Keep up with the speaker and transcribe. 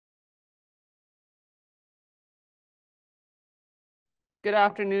Good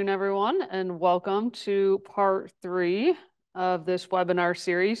afternoon, everyone, and welcome to part 3 of this webinar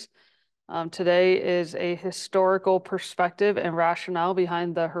series. Today is a historical perspective and rationale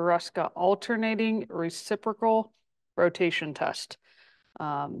behind the Hruska alternating reciprocal rotation test.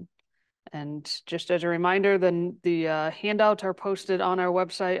 And just as a reminder, then the handouts are posted on our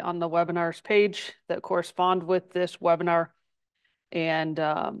website on the webinars page that correspond with this webinar, and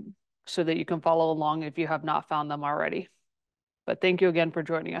so that you can follow along if you have not found them already. But thank you again for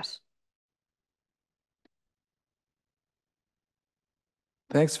joining us.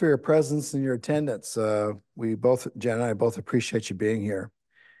 Thanks for your presence and your attendance. Jen and I both appreciate you being here.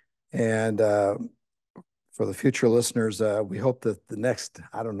 And for the future listeners, we hope that the next,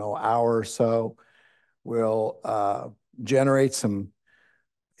 hour or so will generate some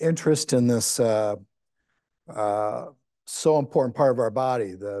interest in this so important part of our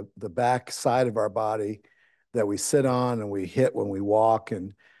body, the back side of our body that we sit on and we hit when we walk.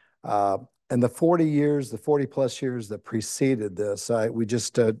 And the 40 plus years that preceded this, we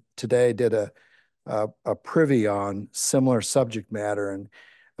just today did a privy on similar subject matter, and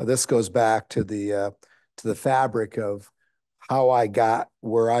this goes back to the fabric of how I got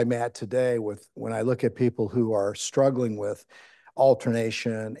where I'm at today. With when I look at people who are struggling with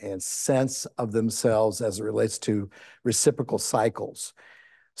alternation and sense of themselves as it relates to reciprocal cycles.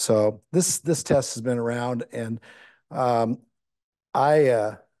 So this test has been around, and I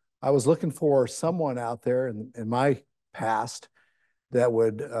was looking for someone out there in my past that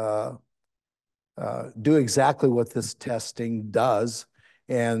would do exactly what this testing does,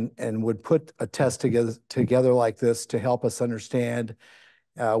 and would put a test together like this to help us understand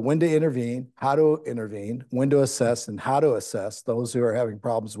when to intervene, how to intervene, when to assess, and how to assess those who are having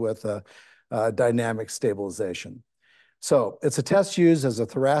problems with dynamic stabilization. So it's a test used as a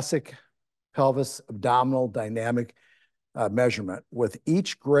thoracic, pelvis, abdominal dynamic measurement, with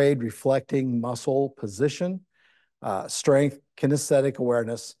each grade reflecting muscle position, strength, kinesthetic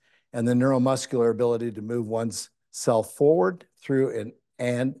awareness, and the neuromuscular ability to move one's self forward through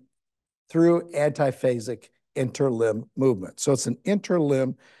antiphasic interlimb movement. So it's an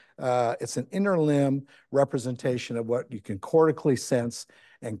interlimb, representation of what you can cortically sense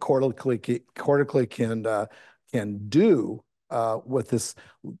and cortically can do with this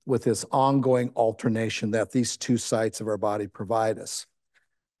ongoing alternation that these two sites of our body provide us.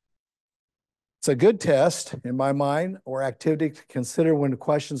 It's a good test, in my mind, or activity to consider when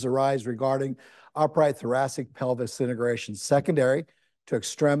questions arise regarding upright thoracic pelvis integration, secondary to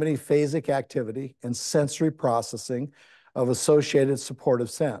extremity phasic activity and sensory processing of associated supportive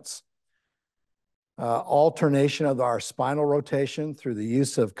sense. Alternation of our spinal rotation through the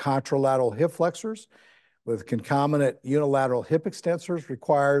use of contralateral hip flexors with concomitant unilateral hip extensors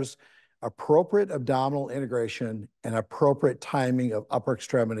requires appropriate abdominal integration and appropriate timing of upper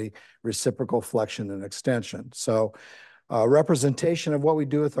extremity reciprocal flexion and extension. So representation of what we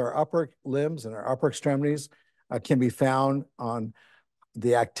do with our upper limbs and our upper extremities can be found on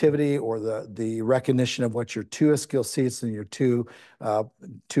the activity or the recognition of what your two ischial seats and your two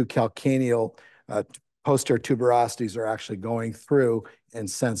calcaneal posterior tuberosities are actually going through and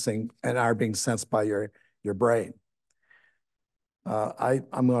sensing and are being sensed by your brain. I'm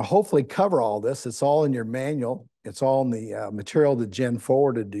going to hopefully cover all this. It's all in your manual. It's all in the material that Jen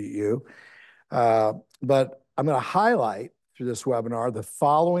forwarded to you. But I'm going to highlight through this webinar the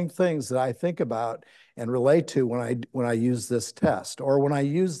following things that I think about and relate to when I use this test, or when I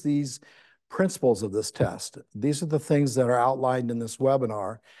use these principles of this test. These are the things that are outlined in this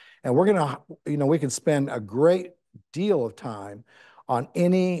webinar. And we're going to, we can spend a great deal of time on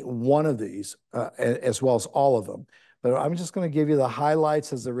any one of these, as well as all of them. But I'm just going to give you the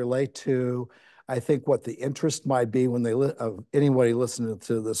highlights as they relate to, I think, what the interest might be when of anybody listening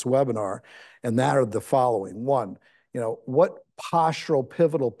to this webinar, and that are the following. One, what postural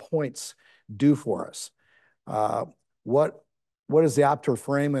pivotal points do for us? What is the obturator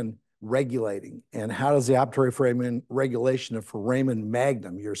foramen regulating, and how does the obturator foramen regulation of foramen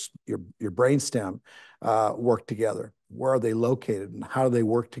magnum, your brainstem, work together? Where are they located, and how do they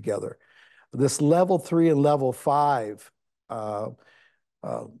work together? This level 3 and level 5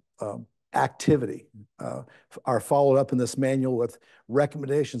 activity are followed up in this manual with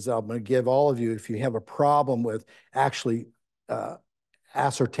recommendations that I'm going to give all of you if you have a problem with actually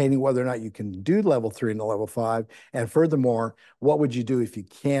ascertaining whether or not you can do level 3 and level 5, and furthermore, what would you do if you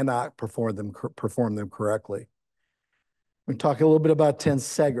cannot perform them correctly? We talk a little bit about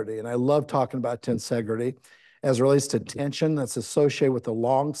tensegrity, and I love talking about tensegrity as it relates to tension that's associated with the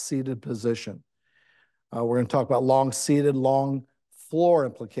long-seated position. We're going to talk about long-seated, long floor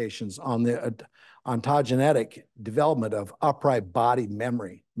implications on the ontogenetic development of upright body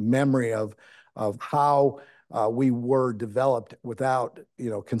memory, memory of how we were developed without,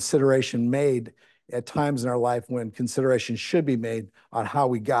 consideration made at times in our life when consideration should be made on how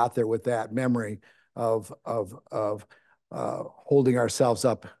we got there with that memory of holding ourselves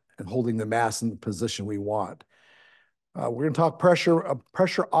up and holding the mass in the position we want. We're going to talk pressure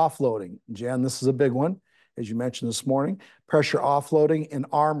offloading. Jen, this is a big one, as you mentioned this morning. Pressure offloading and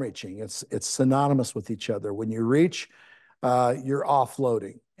arm reaching. It's synonymous with each other. When you reach, you're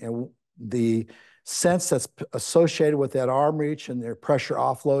offloading. And the sense that's associated with that arm reach and their pressure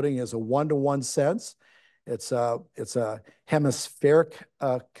offloading is a one-to-one sense. It's a hemispheric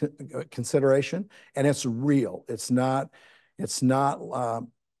consideration, and it's real. It's not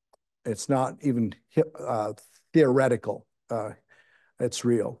even theoretical. It's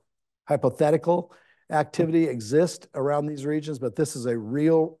real. Hypothetical activity exists around these regions, but this is a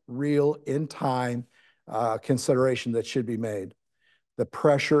real in time consideration that should be made. The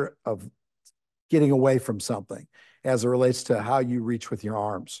pressure of getting away from something as it relates to how you reach with your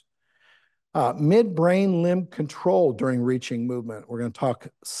arms. Midbrain limb control during reaching movement. We're going to talk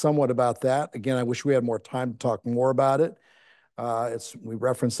somewhat about that. Again, I wish we had more time to talk more about it. We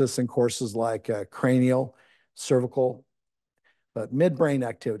reference this in courses like cranial, cervical, but midbrain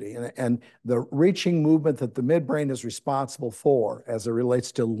activity and the reaching movement that the midbrain is responsible for as it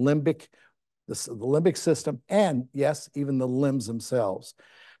relates to the limbic system, and yes, even the limbs themselves.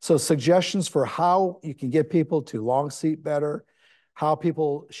 So suggestions for how you can get people to long seat better, how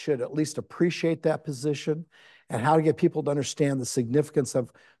people should at least appreciate that position, and how to get people to understand the significance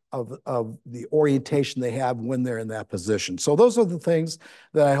of the orientation they have when they're in that position. So those are the things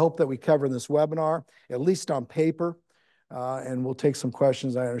that I hope that we cover in this webinar, at least on paper, and we'll take some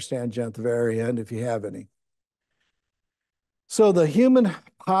questions, I understand, Jen, at the very end, if you have any. So the human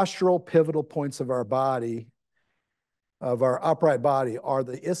postural pivotal points of our body, of our upright body, are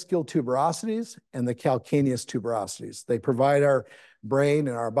the ischial tuberosities and the calcaneus tuberosities. They provide our brain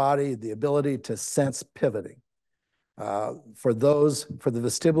and our body the ability to sense pivoting. For the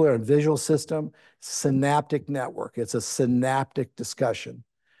vestibular and visual system, synaptic network. It's a synaptic discussion.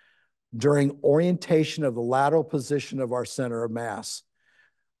 During orientation of the lateral position of our center of mass,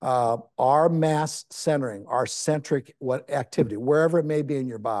 our mass centering, our centric activity, wherever it may be in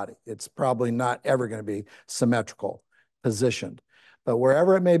your body, it's probably not ever going to be symmetrical positioned. But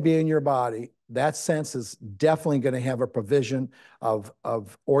wherever it may be in your body, that sense is definitely going to have a provision of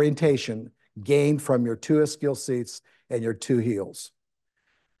orientation gained from your two ischial seats and your two heels.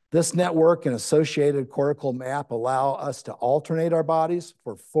 This network and associated cortical map allow us to alternate our bodies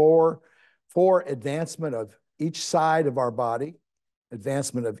for advancement of each side of our body,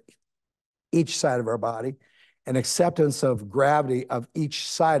 advancement of each side of our body, and acceptance of gravity of each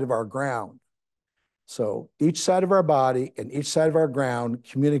side of our ground. So each side of our body and each side of our ground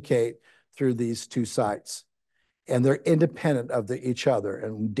communicate through these two sites, and they're independent of each other.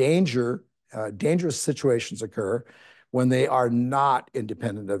 And dangerous situations occur when they are not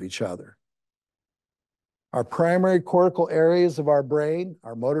independent of each other. Our primary cortical areas of our brain,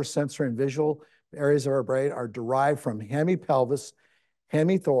 our motor, sensory, and visual areas of our brain, are derived from hemipelvis,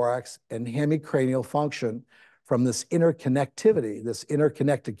 hemithorax, and hemicranial function from this interconnectivity, this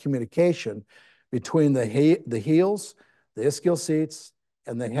interconnected communication between the heels, the ischial seats,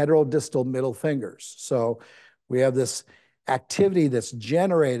 and the heterodistal middle fingers. So we have this activity that's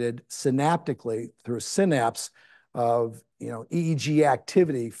generated synaptically through a synapse of EEG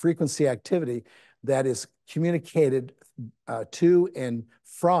activity, frequency activity that is communicated to and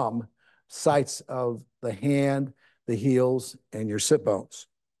from sites of the hand, the heels, and your sit bones.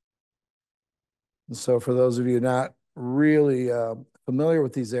 And so for those of you not really familiar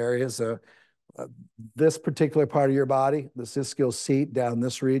with these areas, this particular part of your body, this ischial seat down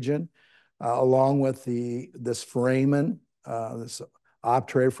this region, along with this foramen, this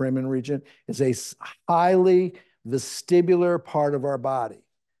obturator foramen region, is a highly vestibular part of our body.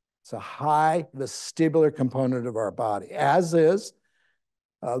 It's a high vestibular component of our body, as is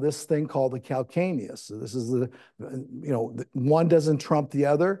this thing called the calcaneus. So this is one doesn't trump the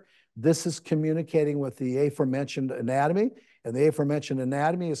other. This is communicating with the aforementioned anatomy, and the aforementioned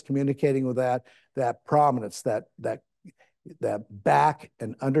anatomy is communicating with that prominence, that back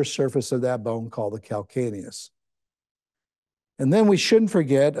and undersurface of that bone called the calcaneus. And then we shouldn't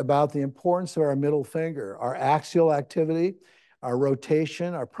forget about the importance of our middle finger, our axial activity, our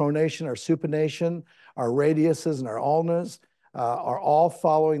rotation, our pronation, our supination, our radiuses, and our ulnas are all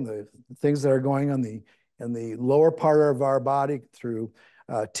following the things that are going on in the lower part of our body through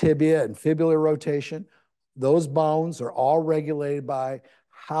tibia and fibular rotation. Those bones are all regulated by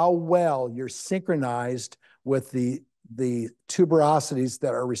how well you're synchronized with the tuberosities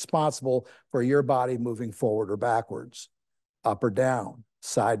that are responsible for your body moving forward or backwards, up or down,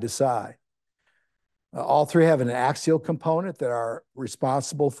 side to side. All three have an axial component that are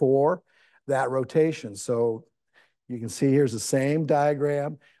responsible for that rotation. So you can see here's the same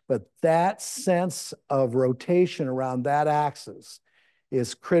diagram, but that sense of rotation around that axis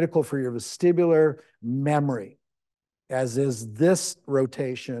is critical for your vestibular memory, as is this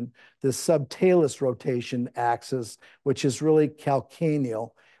rotation, the subtalus rotation axis, which is really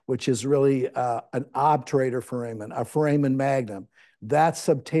calcaneal, which is really an obturator foramen, a foramen magnum. That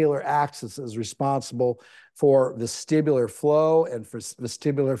subtalar axis is responsible for vestibular flow and for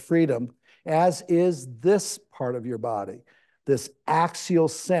vestibular freedom, as is this part of your body, this axial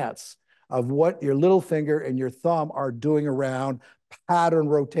sense of what your little finger and your thumb are doing around pattern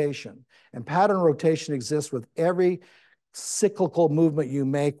rotation. And pattern rotation exists with every cyclical movement you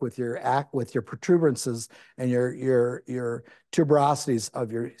make with your protuberances and your tuberosities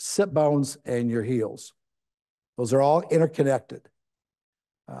of your sit bones and your heels. Those are all interconnected.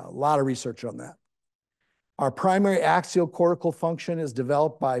 A lot of research on that. Our primary axial cortical function is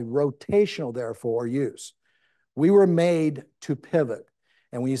developed by rotational, therefore, use. We were made to pivot.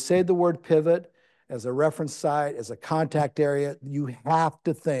 And when you say the word pivot as a reference site, as a contact area, you have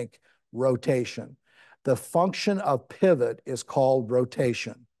to think rotation. The function of pivot is called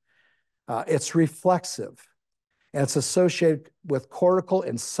rotation. It's reflexive, and it's associated with cortical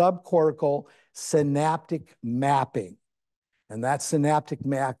and subcortical synaptic mapping. And that synaptic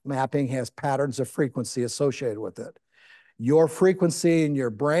mapping has patterns of frequency associated with it. Your frequency in your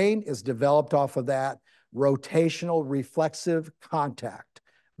brain is developed off of that rotational reflexive contact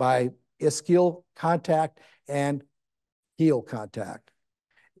by ischial contact and heel contact.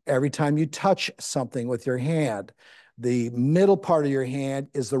 Every time you touch something with your hand, the middle part of your hand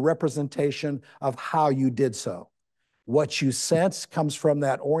is the representation of how you did so. What you sense comes from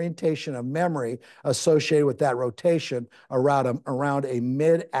that orientation of memory associated with that rotation around a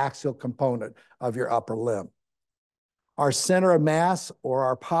mid-axial component of your upper limb. Our center of mass, or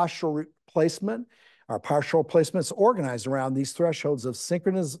our postural placement is organized around these thresholds of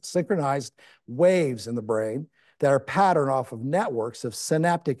synchronized waves in the brain that are patterned off of networks of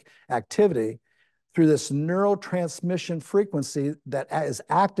synaptic activity through this neurotransmission frequency that is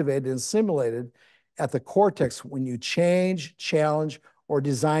activated and simulated at the cortex when you change, challenge, or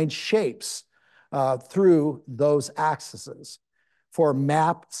design shapes through those axes for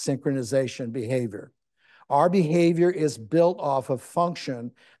map synchronization behavior. Our behavior is built off of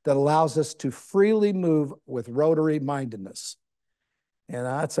function that allows us to freely move with rotary mindedness. And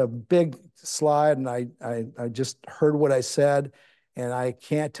that's a big slide, and I just heard what I said, and I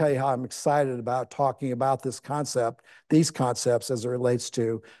can't tell you how I'm excited about talking about these concepts as it relates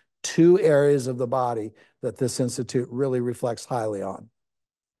to two areas of the body that this institute really reflects highly on.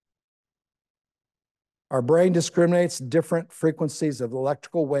 Our brain discriminates different frequencies of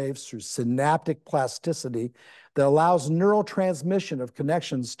electrical waves through synaptic plasticity that allows neurotransmission of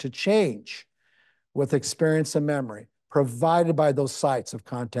connections to change with experience and memory, provided by those sites of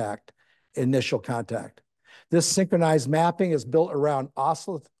contact, initial contact. This synchronized mapping is built around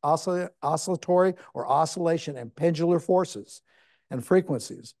oscillatory or oscillation and pendular forces and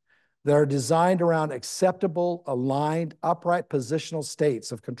frequencies that are designed around acceptable, aligned, upright positional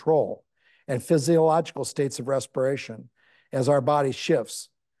states of control and physiological states of respiration as our body shifts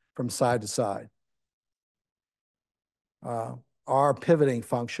from side to side. Our pivoting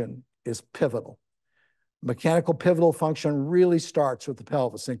function is pivotal. Mechanical pivotal function really starts with the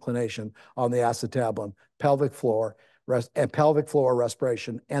pelvis inclination on the acetabulum, pelvic floor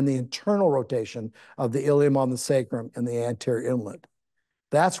respiration, and the internal rotation of the ilium on the sacrum and the anterior inlet.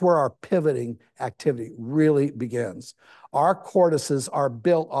 That's where our pivoting activity really begins. Our cortices are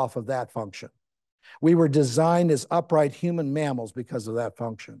built off of that function. We were designed as upright human mammals because of that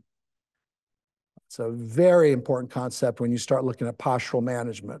function. It's a very important concept when you start looking at postural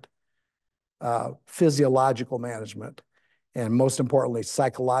management, physiological management, and most importantly,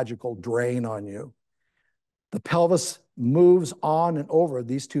 psychological drain on you. The pelvis moves on and over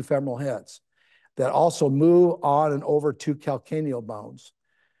these two femoral heads that also move on and over two calcaneal bones.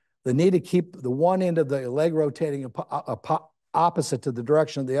 The need to keep the one end of the leg rotating opposite to the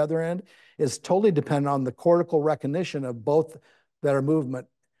direction of the other end is totally dependent on the cortical recognition of both that are movement,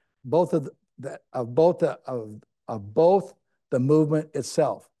 both the movement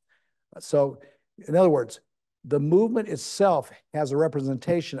itself. So, in other words, the movement itself has a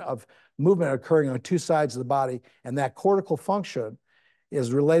representation of movement occurring on two sides of the body, and that cortical function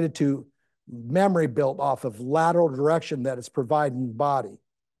is related to memory built off of lateral direction that is provided in the body.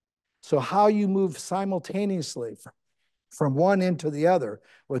 So how you move simultaneously from one end to the other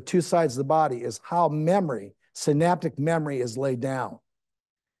with two sides of the body is how memory, synaptic memory, is laid down.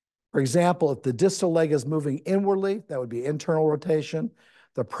 For example, if the distal leg is moving inwardly, that would be internal rotation.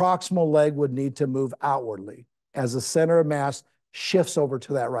 The proximal leg would need to move outwardly as the center of mass shifts over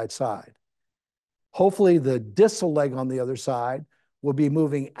to that right side. Hopefully, the distal leg on the other side will be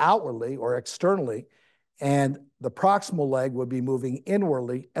moving outwardly or externally, and the proximal leg would be moving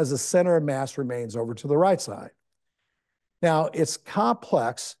inwardly as the center of mass remains over to the right side. Now, it's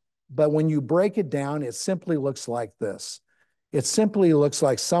complex, but when you break it down, it simply looks like this. It simply looks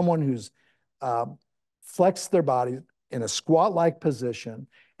like someone who's flexed their body in a squat-like position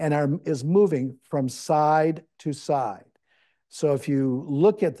and is moving from side to side. So if you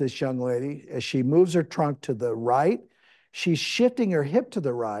look at this young lady, as she moves her trunk to the right, she's shifting her hip to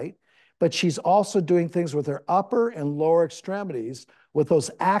the right, but she's also doing things with her upper and lower extremities with those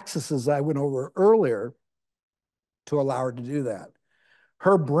axes I went over earlier to allow her to do that.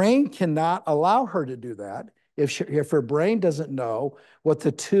 Her brain cannot allow her to do that if her brain doesn't know what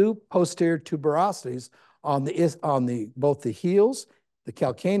the two posterior tuberosities on both the heels, the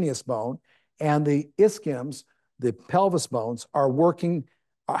calcaneus bone, and the ischiums, the pelvis bones, are working,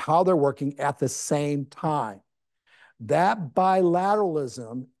 how they're working at the same time. That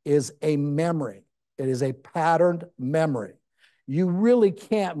bilateralism is a memory. It is a patterned memory. You really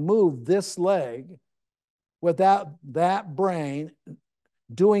can't move this leg without that brain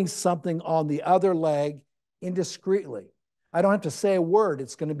doing something on the other leg indiscreetly. I don't have to say a word,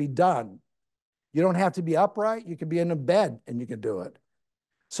 it's going to be done. You don't have to be upright, you can be in a bed and you can do it.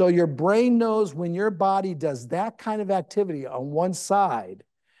 So your brain knows when your body does that kind of activity on one side,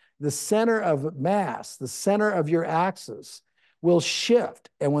 the center of mass, the center of your axis will shift.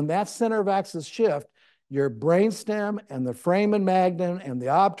 And when that center of axis shift, your brainstem and the foramen magnum and the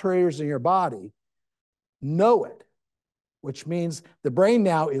obturators in your body know it, which means the brain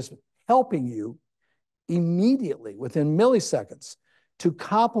now is helping you immediately within milliseconds to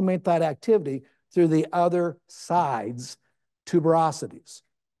complement that activity through the other side's tuberosities,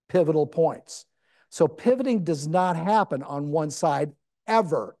 pivotal points. So pivoting does not happen on one side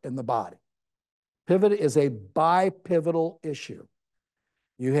ever in the body. Pivot is a bipivotal issue.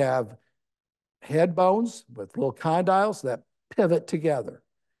 You have head bones with little condyles that pivot together.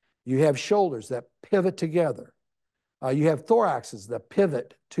 You have shoulders that pivot together. You have thoraxes that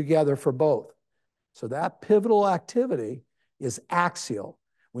pivot together for both. So that pivotal activity is axial.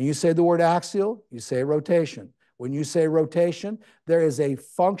 When you say the word axial, you say rotation. When you say rotation, there is a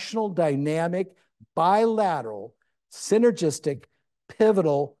functional, dynamic, bilateral, synergistic,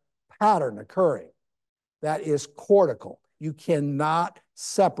 pivotal pattern occurring. That is cortical. You cannot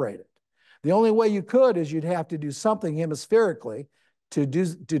separate it. The only way you could is you'd have to do something hemispherically. To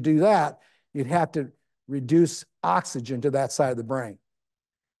do that, you'd have to reduce oxygen to that side of the brain.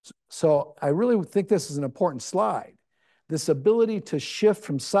 So I really think this is an important slide. This ability to shift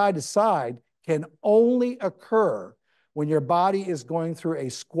from side to side can only occur when your body is going through a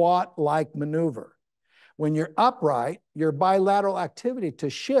squat-like maneuver. When you're upright, your bilateral activity to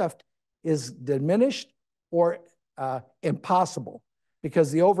shift is diminished or impossible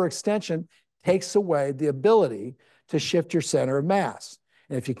because the overextension takes away the ability to shift your center of mass.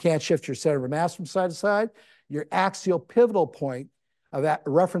 And if you can't shift your center of mass from side to side, your axial pivotal point of that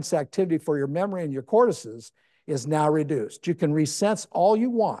reference activity for your memory and your cortices is now reduced. You can resense all you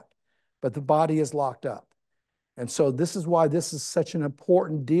want, but the body is locked up. And so this is why this is such an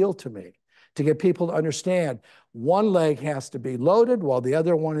important deal to me, to get people to understand one leg has to be loaded while the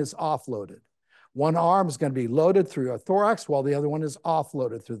other one is offloaded. One arm is going to be loaded through a thorax while the other one is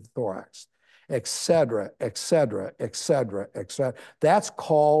offloaded through the thorax, et cetera, et cetera, et cetera, et cetera. That's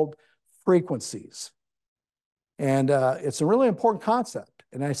called frequencies. And it's a really important concept.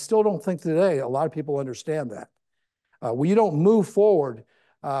 And I still don't think today a lot of people understand that. Well, you don't move forward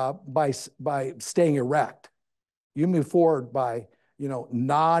by staying erect. You move forward by,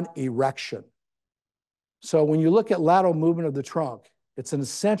 non-erection. So when you look at lateral movement of the trunk, it's an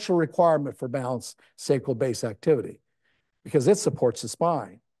essential requirement for balanced sacral base activity because it supports the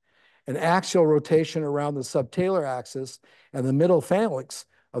spine. An axial rotation around the subtalar axis and the middle phalanx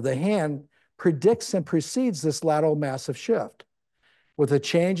of the hand predicts and precedes this lateral massive shift with a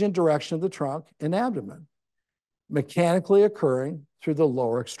change in direction of the trunk and abdomen, mechanically occurring through the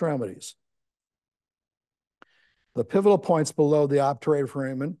lower extremities. The pivotal points below the obturator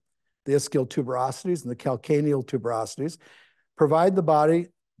foramen, the ischial tuberosities and the calcaneal tuberosities, provide the body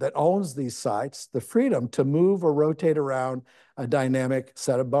that owns these sites the freedom to move or rotate around a dynamic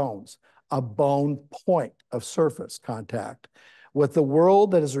set of bones. a bone point of surface contact with the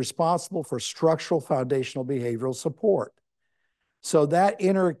world that is responsible for structural foundational behavioral support. So that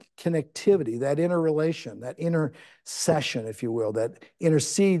interconnectivity, that interrelation, that intercession, if you will, that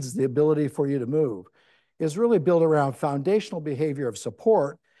intercedes the ability for you to move, is really built around foundational behavior of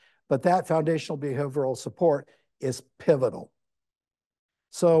support, but that foundational behavioral support is pivotal.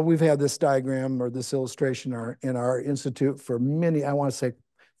 So we've had this diagram or this illustration in our institute for many, I want to say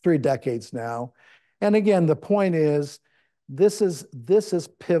 3 decades now. And again, the point is, this is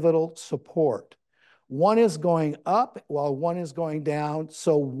pivotal support. One is going up while one is going down.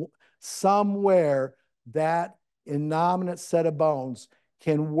 So somewhere that innominate set of bones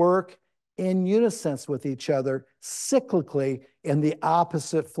can work in unison with each other cyclically in the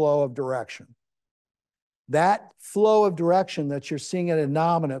opposite flow of direction. That flow of direction that you're seeing at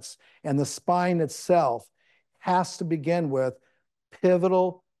innominates and the spine itself has to begin with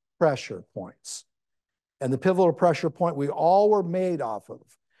pivotal pressure points. And the pivotal pressure point we all were made off of,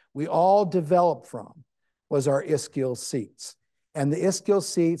 we all developed from, was our ischial seats. And the ischial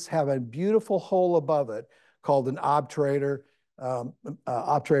seats have a beautiful hole above it called an obturator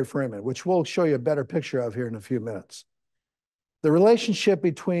foramen, which we'll show you a better picture of here in a few minutes. The relationship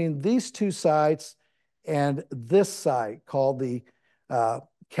between these two sites and this site, called the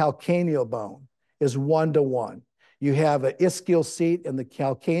calcaneal bone, is 1-to-1. You have an ischial seat in the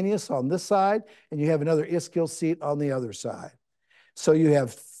calcaneus on this side, and you have another ischial seat on the other side. So you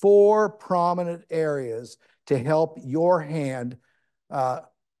have 4 prominent areas to help your hand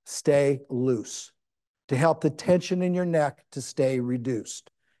stay loose, to help the tension in your neck to stay reduced.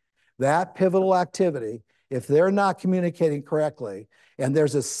 That pivotal activity, if they're not communicating correctly, and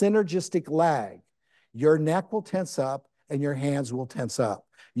there's a synergistic lag, your neck will tense up and your hands will tense up.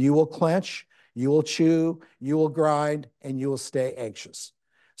 You will clench, you will chew, you will grind, and you will stay anxious.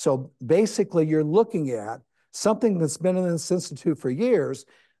 So basically, you're looking at something that's been in this institute for years,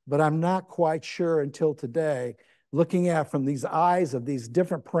 but I'm not quite sure until today, looking at from these eyes of these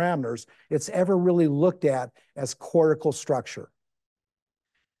different parameters, it's ever really looked at as cortical structure.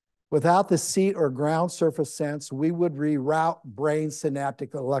 Without the seat or ground surface sense, we would reroute brain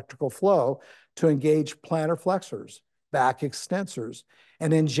synaptic electrical flow to engage plantar flexors, back extensors,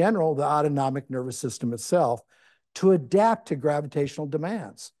 and in general, the autonomic nervous system itself to adapt to gravitational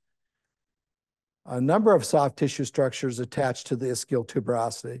demands. A number of soft tissue structures attach to the ischial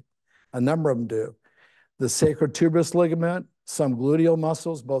tuberosity. A number of them do. The sacrotuberous ligament, some gluteal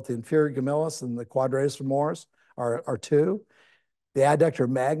muscles, both the inferior gemellus and the quadratus femoris are 2. The adductor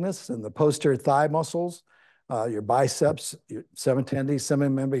magnus and the posterior thigh muscles, your biceps, your semitendy,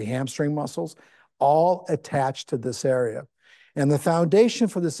 semimembranous hamstring muscles, all attached to this area. And the foundation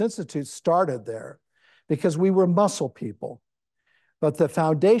for this institute started there because we were muscle people. But the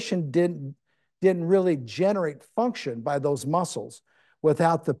foundation didn't really generate function by those muscles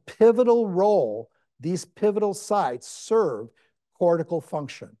without the pivotal role these pivotal sites serve cortical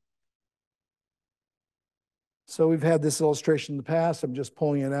function. So we've had this illustration in the past. I'm just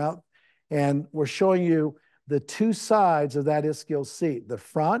pulling it out. And we're showing you the 2 sides of that ischial seat, the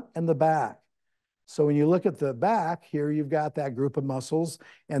front and the back. So when you look at the back, here you've got that group of muscles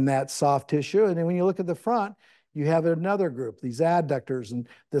and that soft tissue. And then when you look at the front, you have another group, these adductors and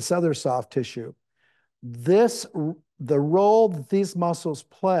this other soft tissue. The role that these muscles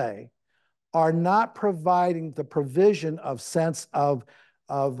play are not providing the provision of sense of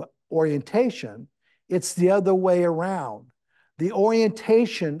orientation. It's the other way around. The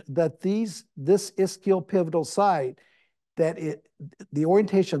orientation that this ischial pivotal site, the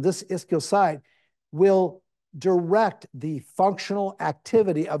orientation of this ischial site will direct the functional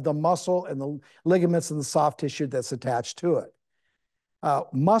activity of the muscle and the ligaments and the soft tissue that's attached to it.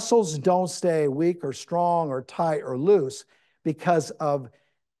 Muscles don't stay weak or strong or tight or loose because of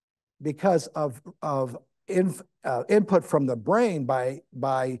input from the brain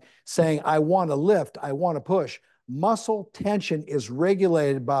by saying, I want to lift, I want to push. Muscle tension is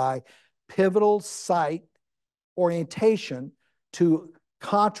regulated by pivotal site orientation to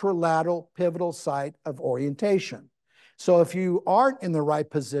contralateral pivotal site of orientation. So if you aren't in the right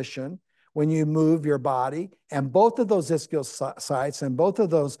position when you move your body, and both of those ischial sites and both of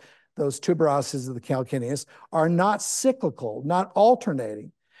those tuberosities of the calcaneus are not cyclical, not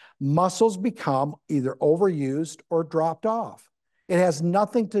alternating, muscles become either overused or dropped off. It has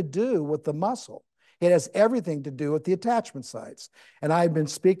nothing to do with the muscle. It has everything to do with the attachment sites. And I've been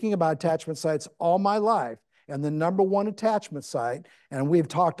speaking about attachment sites all my life. And the #1 attachment site, and we've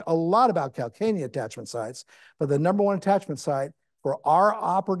talked a lot about calcaneal attachment sites, but the #1 attachment site for our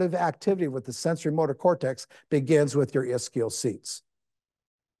operative activity with the sensory motor cortex begins with your ischial seats.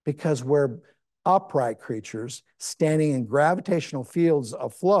 because we're upright creatures standing in gravitational fields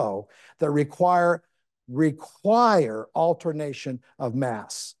of flow that require alternation of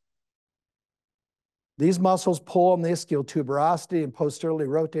mass. These muscles pull on the ischial tuberosity and posteriorly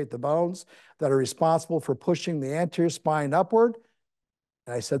rotate the bones that are responsible for pushing the anterior spine upward.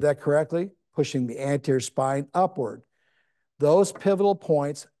 And I said that correctly, pushing the anterior spine upward. Those pivotal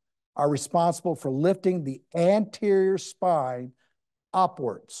points are responsible for lifting the anterior spine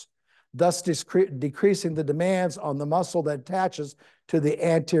upwards, thus decreasing the demands on the muscle that attaches to the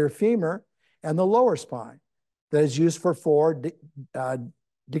anterior femur and the lower spine that is used for forward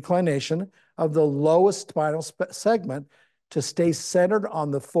declination of the lowest spinal segment to stay centered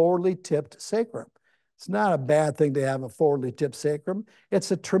on the forwardly tipped sacrum. It's not a bad thing to have a forwardly tipped sacrum.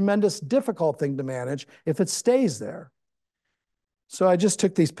 It's a tremendous difficult thing to manage if it stays there. So I just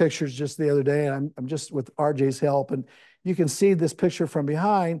took these pictures just the other day, and I'm just with RJ's help, and you can see this picture from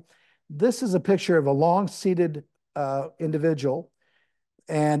behind. This is a picture of a long-seated individual,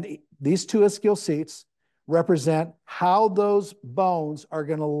 and these two ischial seats represent how those bones are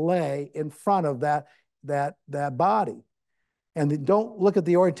going to lay in front of that body. And don't look at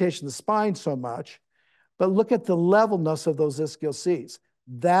the orientation of the spine so much, but look at the levelness of those ischial seats.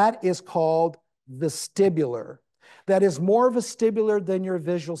 That is called vestibular. That is more vestibular than your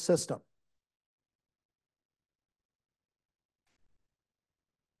visual system.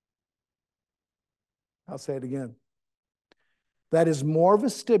 I'll say it again. That is more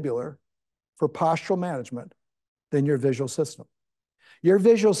vestibular for postural management than your visual system. Your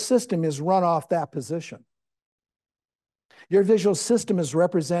visual system is run off that position. Your visual system is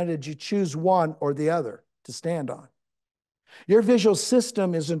represented, you choose one or the other to stand on. Your visual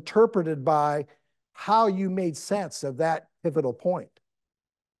system is interpreted by how you made sense of that pivotal point.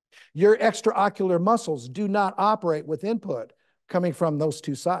 Your extraocular muscles do not operate with input coming from those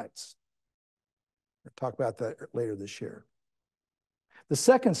two sides. We'll talk about that later this year. The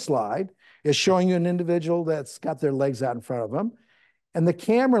second slide is showing you an individual that's got their legs out in front of them, and the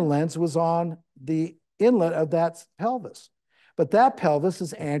camera lens was on the inlet of that pelvis. But that pelvis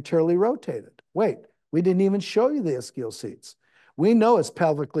is anteriorly rotated. Wait, we didn't even show you the ischial seats. We know it's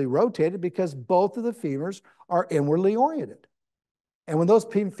pelvically rotated because both of the femurs are inwardly oriented. And when those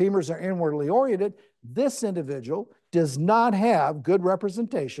femurs are inwardly oriented, this individual does not have good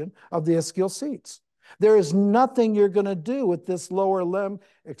representation of the ischial seats. There is nothing you're going to do with this lower limb,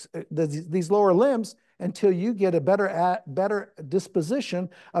 these lower limbs, until you get a better disposition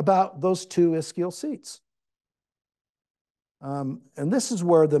about those two ischial seats. And this is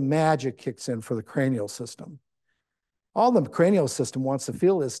where the magic kicks in for the cranial system. All the cranial system wants to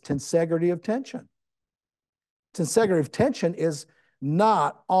feel is tensegrity of tension. Tensegrity of tension is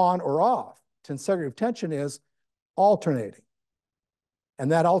not on or off. Tensegrity of tension is alternating.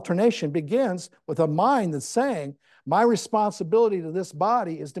 And that alternation begins with a mind that's saying, my responsibility to this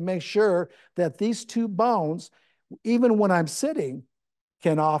body is to make sure that these two bones, even when I'm sitting,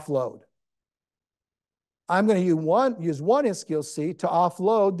 can offload. I'm going to use one ischial seat to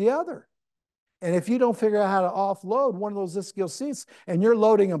offload the other. And if you don't figure out how to offload one of those ischial seats and you're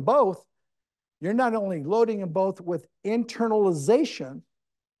loading them both, you're not only loading them both with internalization,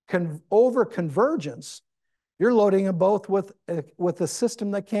 over convergence, you're loading them both with a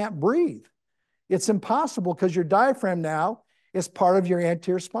system that can't breathe. It's impossible because your diaphragm now is part of your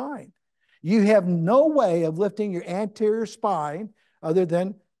anterior spine. You have no way of lifting your anterior spine other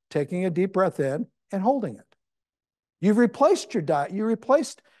than taking a deep breath in and holding it. You've replaced you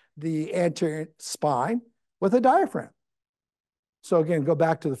replaced the anterior spine with a diaphragm. So again, go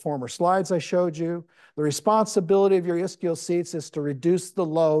back to the former slides I showed you. The responsibility of your ischial seats is to reduce the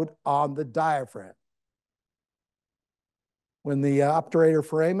load on the diaphragm. When the obturator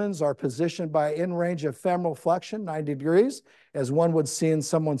foramens are positioned by in range of femoral flexion, 90 degrees, as one would see in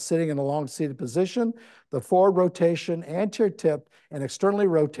someone sitting in a long-seated position, the forward rotation, anterior tip, and external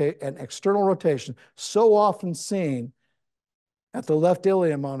rotation, so often seen at the left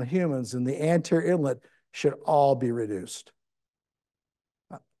ilium on humans in the anterior inlet, should all be reduced.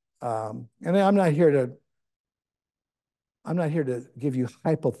 And I'm not here to give you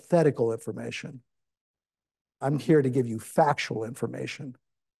hypothetical information. I'm here to give you factual information.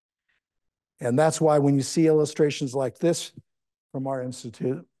 And that's why when you see illustrations like this from our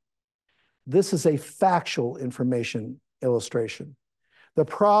institute, this is a factual information illustration. The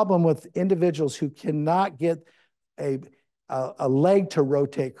problem with individuals who cannot get a leg to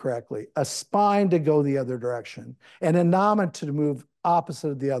rotate correctly, a spine to go the other direction, and a nomen to move opposite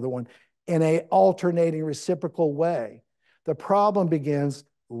of the other one in an alternating reciprocal way, the problem begins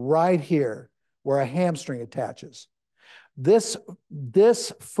right here where a hamstring attaches. This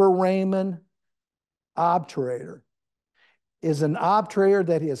foramen obturator is an obturator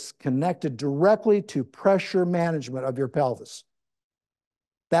that is connected directly to pressure management of your pelvis.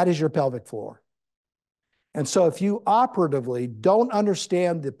 That is your pelvic floor. And so if you operatively don't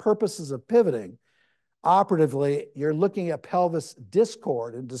understand the purposes of pivoting, operatively, you're looking at pelvis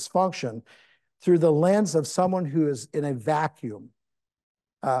discord and dysfunction through the lens of someone who is in a vacuum.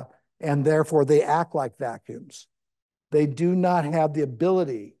 And therefore, they act like vacuums. They do not have the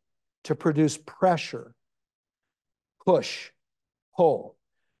ability to produce pressure, push, pull.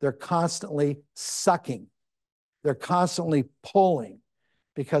 They're constantly sucking. They're constantly pulling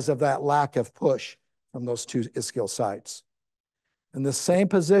because of that lack of push from those two ischial sites. In the same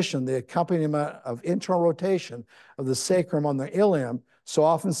position, the accompaniment of internal rotation of the sacrum on the ilium, so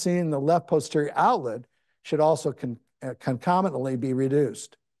often seen in the left posterior outlet, should also concomitantly be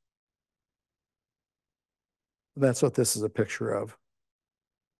reduced. That's what this is a picture of.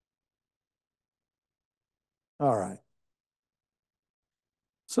 All right.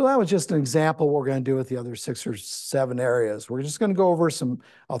 So that was just an example of what we're going to do with the other 6 or 7 areas. We're just going to go over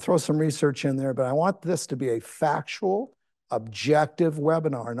I'll throw some research in there, but I want this to be a factual, objective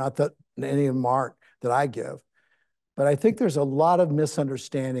webinar, not that any of them aren't that I give. But I think there's a lot of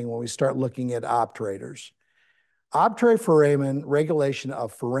misunderstanding when we start looking at obturators. Obturator foramen regulation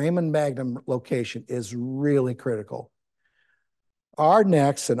of foramen magnum location is really critical. Our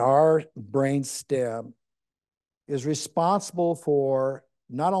necks and our brain stem is responsible for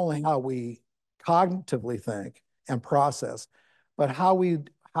not only how we cognitively think and process, but how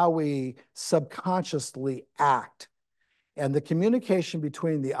we subconsciously act. And the communication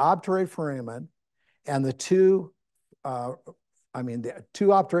between the obturator foramen and the two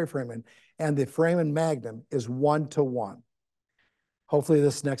obturator foramen and the foramen magnum is 1-to-1. Hopefully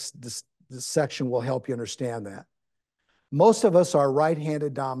this section will help you understand that. Most of us are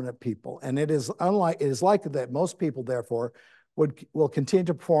right-handed dominant people, and it is likely that most people, therefore, will continue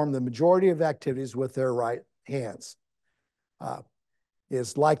to perform the majority of activities with their right hands. It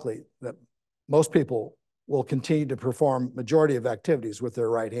is likely that most people will continue to perform majority of activities with their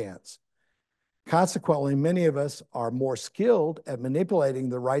right hands. Consequently, many of us are more skilled at manipulating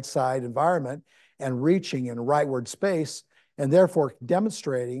the right side environment and reaching in rightward space, and therefore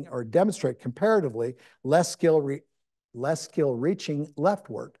demonstrate comparatively less skill reaching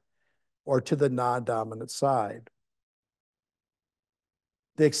leftward or to the non-dominant side.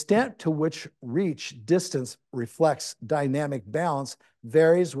 The extent to which reach distance reflects dynamic balance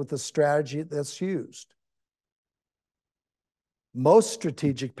varies with the strategy that's used. Most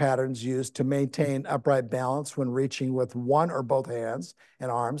strategic patterns used to maintain upright balance when reaching with one or both hands and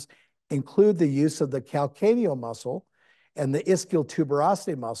arms include the use of the calcaneal muscle and the ischial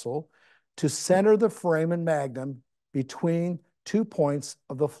tuberosity muscle to center the foramen magnum between 2 points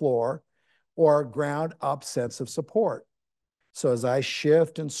of the floor or ground up sense of support. So as I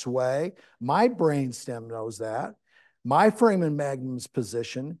shift and sway, my brainstem knows that. My foramen magnum's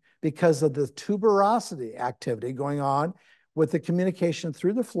position because of the tuberosity activity going on with the communication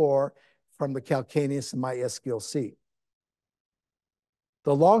through the floor from the calcaneus and my ischial seat.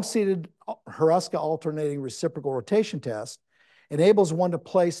 The long-seated Hruska alternating reciprocal rotation test enables one to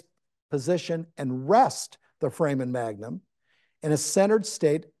place, position, and rest the foramen magnum in a centered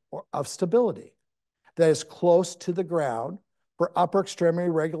state of stability that is close to the ground for upper extremity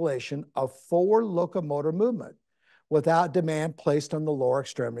regulation of forward locomotor movement without demand placed on the lower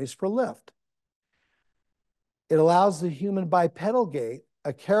extremities for lift. It allows the human bipedal gait,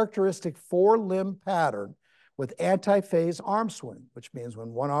 a characteristic 4-limb pattern with anti-phase arm swing, which means when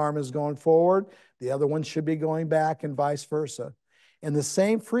one arm is going forward, the other one should be going back and vice versa, in the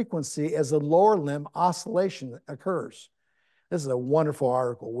same frequency as the lower limb oscillation occurs. This is a wonderful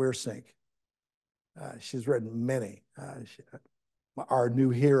article, Weersink. She's written many. Our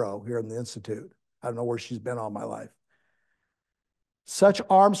new hero here in the Institute. I don't know where she's been all my life. Such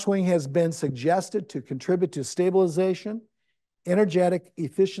arm swing has been suggested to contribute to stabilization, energetic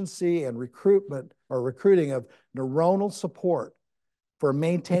efficiency, and recruiting of neuronal support for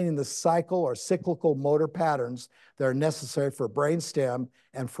maintaining the cycle or cyclical motor patterns that are necessary for brainstem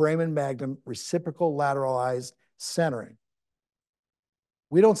and foramen magnum reciprocal lateralized centering.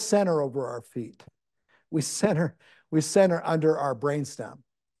 We don't center over our feet. We center under our brainstem.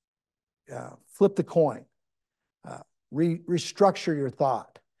 Flip the coin. Restructure your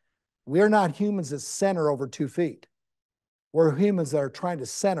thought. We're not humans that center over 2 feet. We're humans that are trying to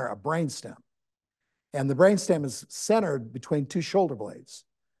center a brainstem. And the brainstem is centered between 2 shoulder blades,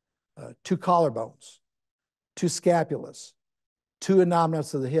 2 collarbones, 2 scapulas, 2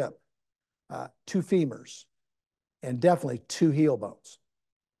 innominats of the hip, 2 femurs, and definitely 2 heel bones.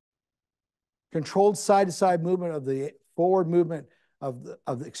 Controlled side-to-side movement of the forward movement of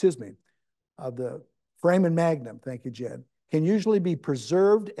the foramen magnum, thank you, Jen, can usually be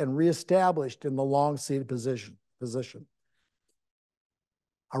preserved and reestablished in the long-seated position.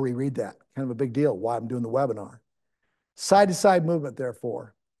 I'll reread that. Kind of a big deal why I'm doing the webinar. Side-to-side movement,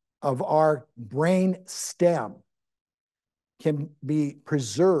 therefore, of our brain stem can be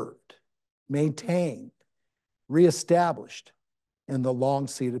preserved, maintained, reestablished in the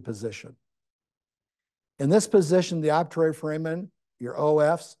long-seated position. In this position, the obturator foramen, your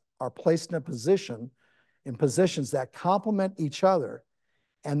OFs, are placed in positions that complement each other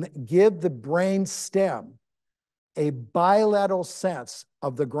and give the brain stem a bilateral sense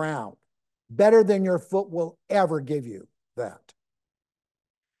of the ground, better than your foot will ever give you that.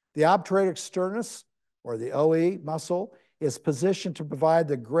 The obturator externus, or the OE muscle, is positioned to provide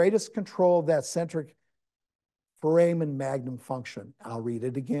the greatest control of that centric foramen magnum function. I'll read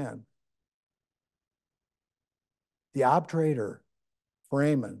it again. The obturator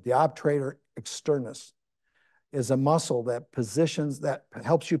foramen, the obturator externus, is a muscle that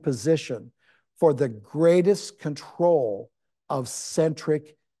helps you position for the greatest control of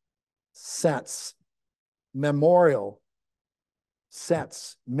centric sense, memorial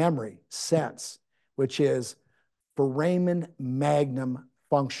sense, memory sense, which is foramen magnum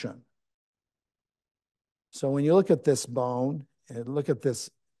function. So when you look at this bone and look at this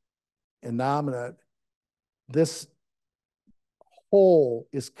innominate, this hole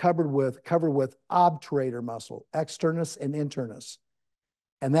is covered with obturator muscle, externus and internus.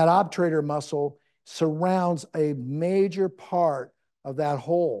 And that obturator muscle surrounds a major part of that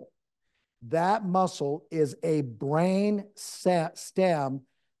hole. That muscle is a brain stem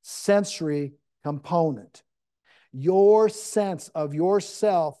sensory component. Your sense of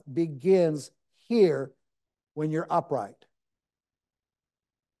yourself begins here when you're upright.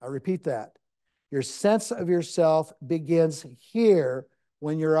 I repeat that. Your sense of yourself begins here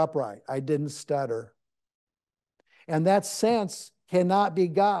when you're upright. I didn't stutter. And that sense cannot be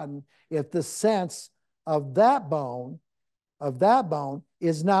gotten if the sense of that bone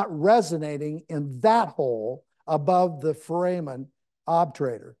is not resonating in that hole above the foramen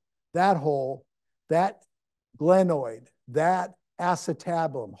obturator. That hole, that glenoid, that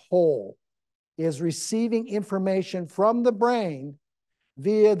acetabulum hole is receiving information from the brain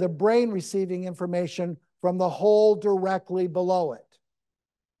via the brain receiving information from the hole directly below it.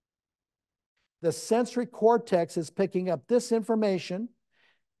 The sensory cortex is picking up this information,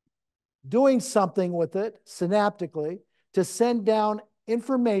 doing something with it synaptically to send down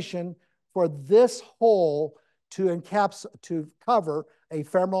information for this hole to cover a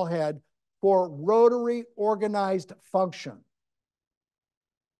femoral head for rotary organized function.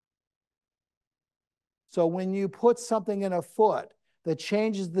 So when you put something in a foot that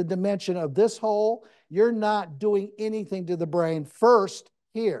changes the dimension of this hole, you're not doing anything to the brain first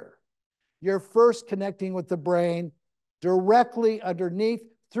here. You're first connecting with the brain directly underneath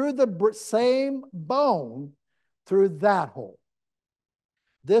through the same bone through that hole.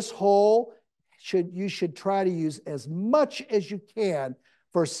 This hole you should try to use as much as you can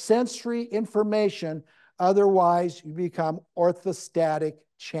for sensory information. Otherwise, you become orthostatic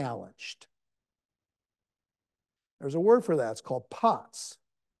challenged. There's a word for that. It's called POTS,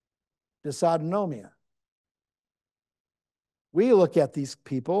 dysautonomia. We look at these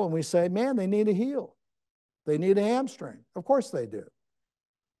people and we say, man, they need a heel. They need a hamstring. Of course they do.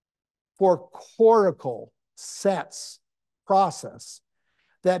 For cortical sense process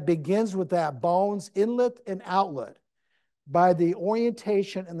that begins with that bone's inlet and outlet by the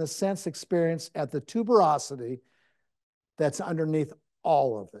orientation and the sense experience at the tuberosity that's underneath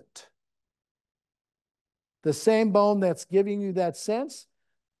all of it. The same bone that's giving you that sense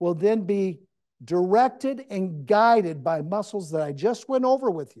will then be directed and guided by muscles that I just went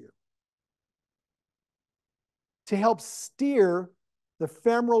over with you to help steer the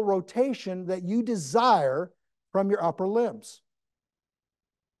femoral rotation that you desire from your upper limbs.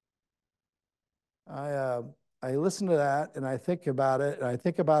 I listen to that and I think about it, and I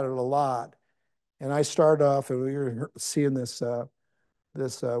think about it a lot. And I start off, and you're seeing this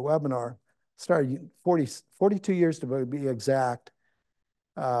webinar, started 42 years to be exact,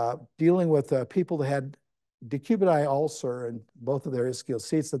 dealing with people that had decubitus ulcer in both of their ischial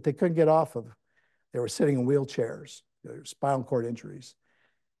seats that they couldn't get off of. They were sitting in wheelchairs, spinal cord injuries,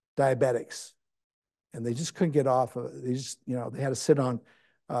 diabetics, and they just couldn't get off of it. They just, they had to sit on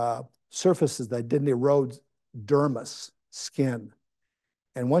surfaces that didn't erode dermis, skin.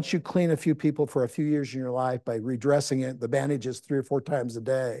 And once you clean a few people for a few years in your life by redressing it, the bandages 3 or 4 times a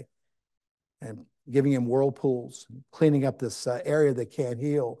day, and giving him whirlpools, cleaning up this area that can't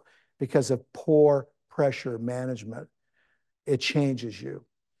heal because of poor pressure management. It changes you.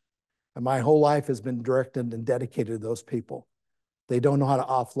 And my whole life has been directed and dedicated to those people. They don't know how to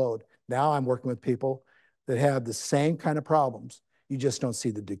offload. Now I'm working with people that have the same kind of problems. You just don't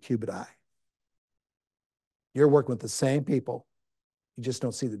see the decubiti. You're working with the same people. You just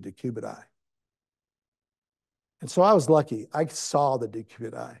don't see the decubiti. And so I was lucky. I saw the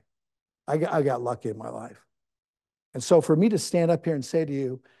decubiti. I got lucky in my life. And so for me to stand up here and say to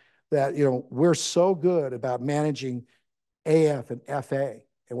you that, we're so good about managing AF and FA,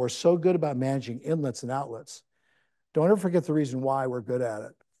 and we're so good about managing inlets and outlets. Don't ever forget the reason why we're good at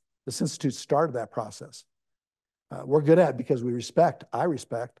it. This institute started that process. We're good at it because I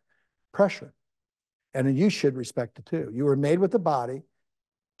respect pressure. And you should respect it too. You were made with the body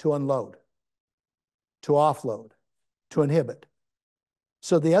to unload, to offload, to inhibit.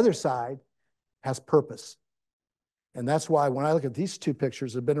 So the other side has purpose. And that's why when I look at these two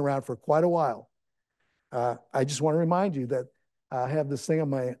pictures, they've been around for quite a while. I just want to remind you that I have this thing in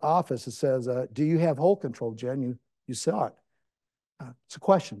my office that says, do you have hole control, Jen? You saw it. It's a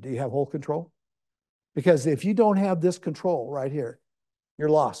question. Do you have hole control? Because if you don't have this control right here, you're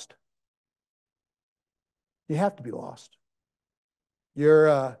lost. You have to be lost.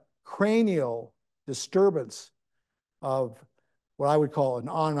 Your cranial disturbance of what I would call an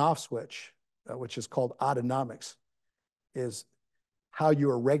on and off switch, which is called autonomics, is how you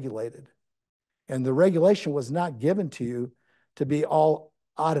are regulated. And the regulation was not given to you to be all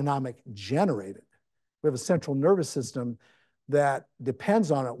autonomic generated. We have a central nervous system that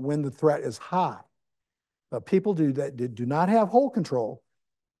depends on it when the threat is high. But people that do not have whole control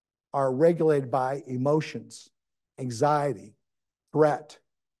are regulated by emotions, anxiety, threat,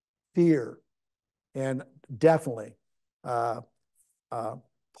 fear, and definitely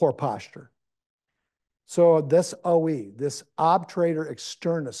poor posture. So this OE, this obturator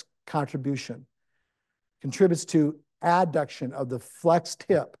externus contribution, contributes to adduction of the flexed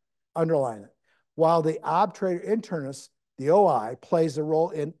hip, underline it, while the obturator internus, the OI, plays a role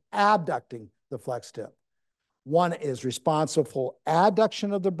in abducting the flexed hip. One is responsible for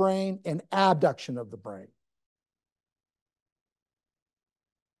adduction of the brain and abduction of the brain.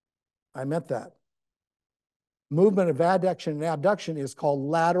 I meant that. Movement of adduction and abduction is called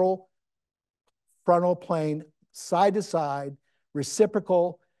lateral frontal plane, side to side,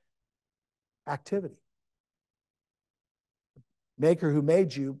 reciprocal activity. Maker who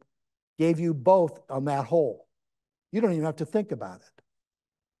made you gave you both on that whole. You don't even have to think about it.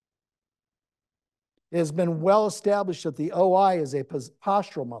 It has been well established that the OI is a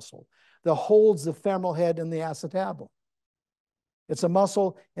postural muscle that holds the femoral head in the acetabulum. It's a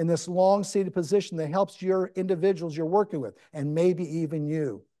muscle in this long-seated position that helps your individuals you're working with, and maybe even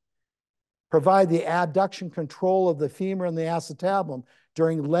you, provide the abduction control of the femur and the acetabulum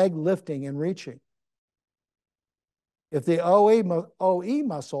during leg lifting and reaching. If the OE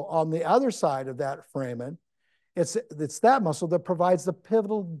muscle on the other side of that foramen, it's that muscle that provides the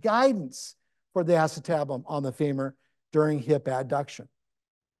pivotal guidance for the acetabulum on the femur during hip adduction.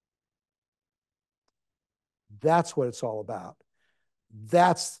 That's what it's all about.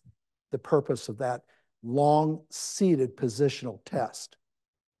 That's the purpose of that long-seated positional test.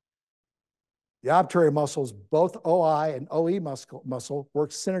 The obturator muscles, both OI and OE muscle,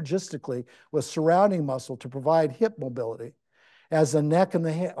 work synergistically with surrounding muscle to provide hip mobility, as the neck and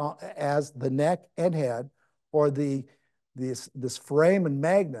head, or this foramen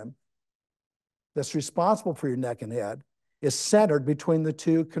magnum that's responsible for your neck and head, is centered between the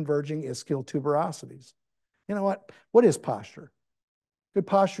two converging ischial tuberosities. You know what? What is posture? Good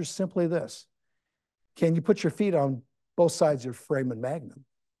posture is simply this. Can you put your feet on both sides of your foramen magnum?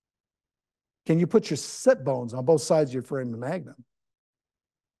 Can you put your sit bones on both sides of your foramen magnum?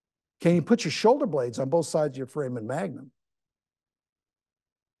 Can you put your shoulder blades on both sides of your foramen magnum?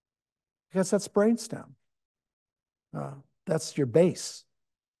 Because that's brainstem. That's your base.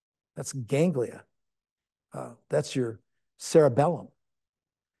 That's ganglia. That's your cerebellum.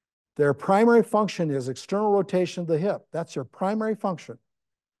 Their primary function is external rotation of the hip. That's your primary function.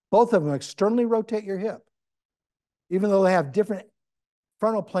 Both of them externally rotate your hip, even though they have different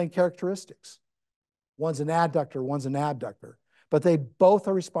frontal plane characteristics. One's an adductor, one's an abductor, but they both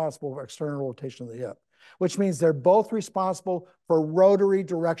are responsible for external rotation of the hip, which means they're both responsible for rotary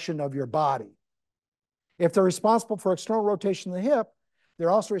direction of your body. If they're responsible for external rotation of the hip,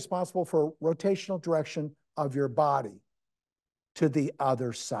 they're also responsible for rotational direction of your body to the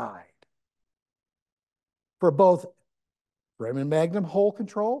other side. For both foramen magnum hole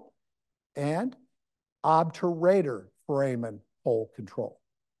control and obturator foramen hole control.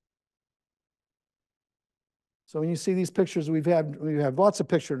 So when you see these pictures, we have lots of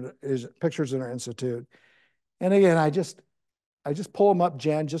pictures in our institute. And again, I just pull them up,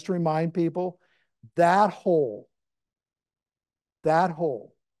 Jen, just to remind people that hole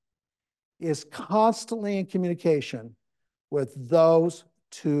is constantly in communication with those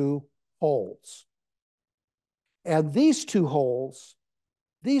two holes. And these two holes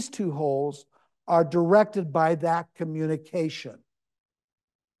are directed by that communication.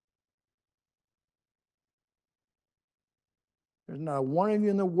 There's not one of you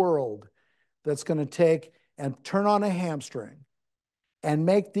in the world that's going to take and turn on a hamstring and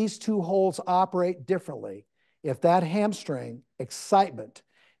make these two holes operate differently if that hamstring excitement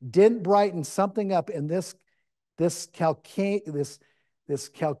didn't brighten something up in this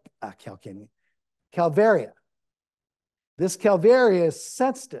calvaria. This calvaria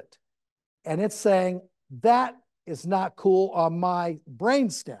sensed it, and it's saying, that is not cool on my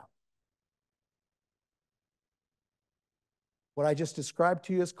brainstem. What I just described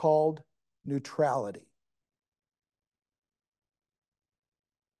to you is called neutrality.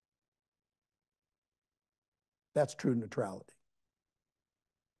 That's true neutrality.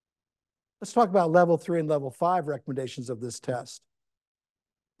 Let's talk about level 3 and level 5 recommendations of this test.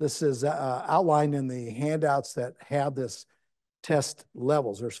 This is outlined in the handouts that have this test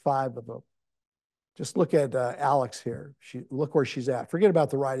levels. There's 5 of them. Just look at Alex here. Look where she's at. Forget about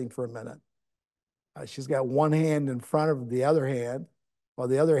the writing for a minute. She's got one hand in front of the other hand, while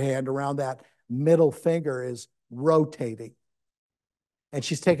the other hand around that middle finger is rotating. And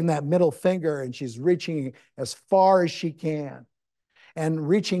she's taking that middle finger and she's reaching as far as she can, and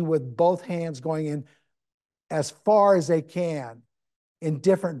reaching with both hands going in as far as they can in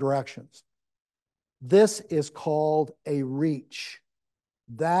different directions. This is called a reach.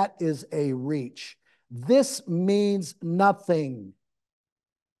 That is a reach. This means nothing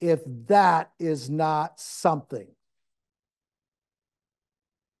if that is not something.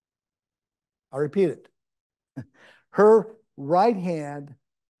 I'll repeat it. Her right hand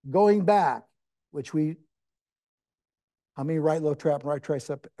going back, which how many right low trap and right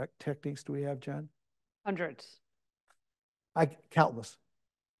tricep techniques do we have, Jen? Hundreds. Countless.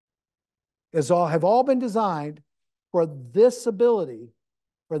 Have all been designed for this ability,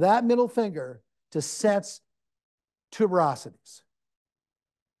 for that middle finger to sense tuberosities.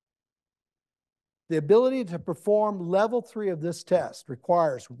 The ability to perform level 3 of this test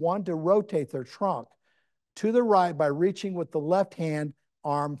requires one to rotate their trunk to the right by reaching with the left hand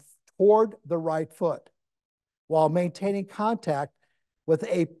arm toward the right foot while maintaining contact with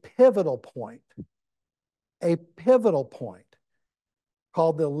a pivotal point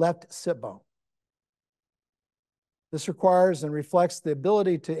called the left sit bone. This requires and reflects the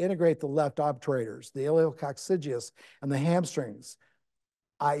ability to integrate the left obturators, the iliococcygeus, and the hamstrings,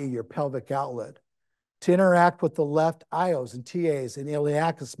 i.e. your pelvic outlet, to interact with the left ios and TAs and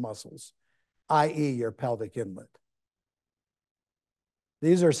iliacus muscles, i.e. your pelvic inlet.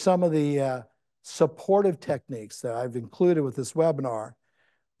 These are some of the supportive techniques that I've included with this webinar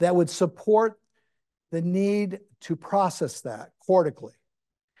that would support the need to process that cortically.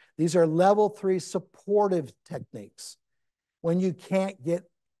 These are level 3 supportive techniques when you can't get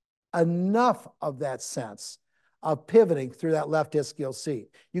enough of that sense of pivoting through that left ischial seat.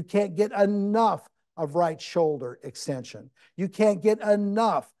 You can't get enough of right shoulder extension. You can't get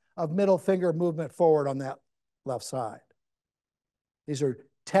enough of middle finger movement forward on that left side. These are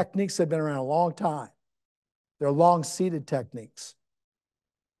techniques that have been around a long time. They're long-seated techniques.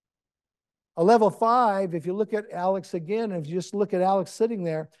 A level 5, if you look at Alex again, if you just look at Alex sitting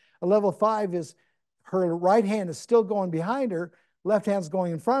there, a level 5 is her right hand is still going behind her, left hand's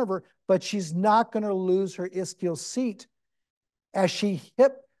going in front of her, but she's not going to lose her ischial seat as she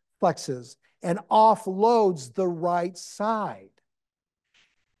hip flexes and offloads the right side.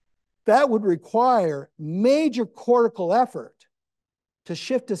 That would require major cortical effort to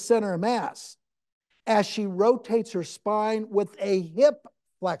shift to center of mass as she rotates her spine with a hip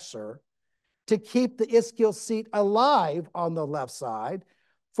flexor to keep the ischial seat alive on the left side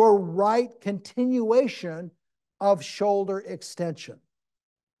for right continuation of shoulder extension.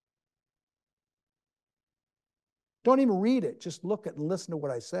 Don't even read it. Just look at and listen to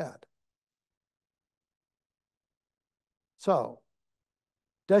what I said. So,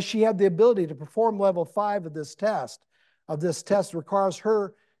 does she have the ability to perform level 5 of this test? This test requires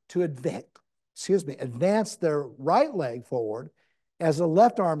her to advance their right leg forward as the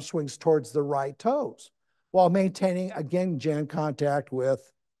left arm swings towards the right toes while maintaining, again, Jen, contact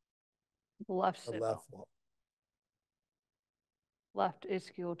with the left the sit left bone. wall. Left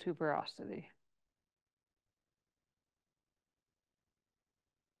ischial tuberosity.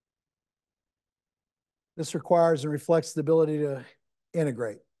 This requires and reflects the ability to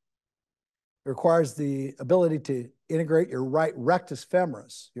integrate. It requires the ability to integrate your right rectus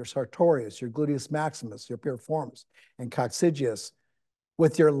femoris, your sartorius, your gluteus maximus, your piriformis, and coccygeus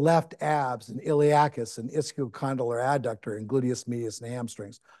with your left abs and iliacus and ischiocondylar adductor and gluteus medius and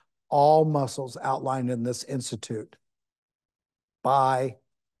hamstrings, all muscles outlined in this institute by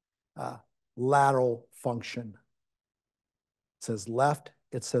lateral function. It says left,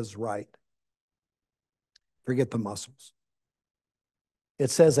 it says right. Forget the muscles. It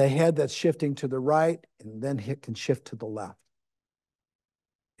says a head that's shifting to the right, and then it can shift to the left.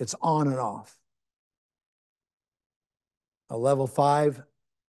 It's on and off. A level 5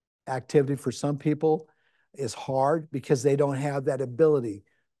 activity for some people is hard because they don't have that ability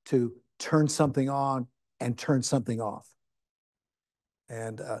to turn something on and turn something off.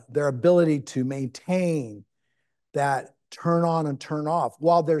 And their ability to maintain that turn on and turn off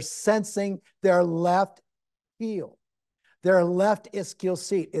while they're sensing their left heel, their left ischial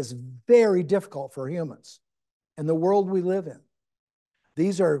seat, is very difficult for humans in the world we live in.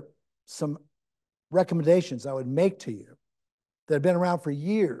 These are some recommendations I would make to you that have been around for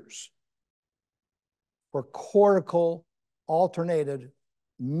years for cortical alternated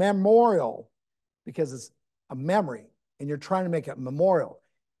memorial, because it's a memory and you're trying to make it memorial.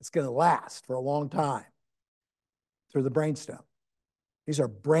 It's going to last for a long time through the brainstem. These are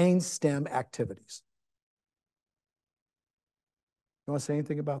brainstem activities. You want to say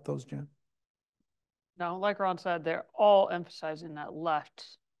anything about those, Jen? No, like Ron said, they're all emphasizing that left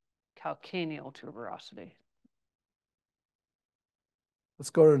calcaneal tuberosity. Let's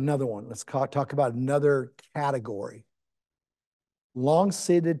go to another one. Let's talk about another category.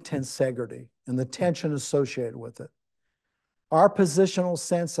 Long-seated tensegrity and the tension associated with it. Our positional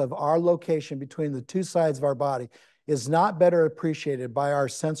sense of our location between the two sides of our body is not better appreciated by our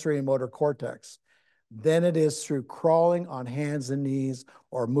sensory and motor cortex than it is through crawling on hands and knees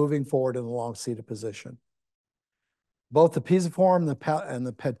or moving forward in the long-seated position. Both the pisiform and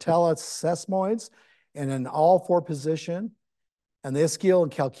the patella sesamoids, and in all 4 position, and the ischial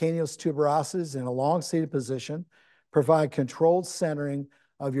and calcaneus tuberosities in a long-seated position provide controlled centering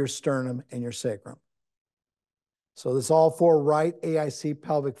of your sternum and your sacrum. So this all 4 right AIC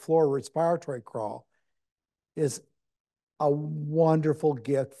pelvic floor respiratory crawl is a wonderful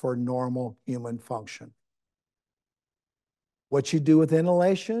gift for normal human function. What you do with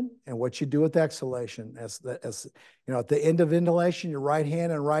inhalation and what you do with exhalation, as you know, at the end of inhalation, your right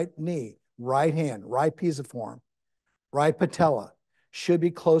hand and right knee, right hand, right pisiform, right patella should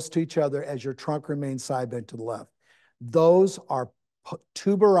be close to each other as your trunk remains side bent to the left. Those are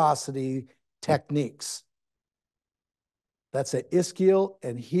tuberosity techniques. That's an ischial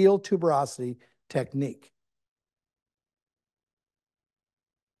and heel tuberosity technique.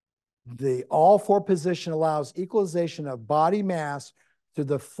 The all 4 position allows equalization of body mass through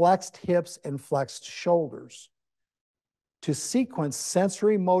the flexed hips and flexed shoulders to sequence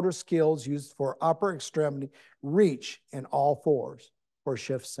sensory motor skills used for upper extremity reach in all 4s for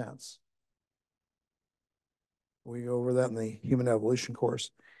shift sense. We go over that in the human evolution course.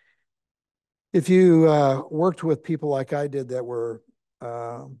 If you worked with people like I did that were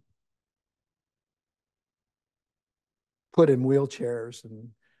put in wheelchairs and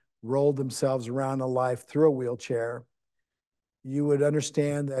rolled themselves around in life through a wheelchair, you would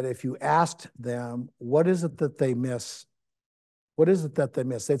understand that if you asked them, what is it that they miss? What is it that they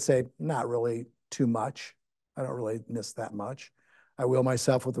miss? They'd say, not really too much. I don't really miss that much. I wheel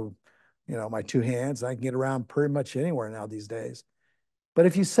myself with my 2 hands. I can get around pretty much anywhere now these days. But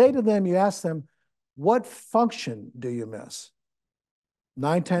if you say to them, you ask them, what function do you miss?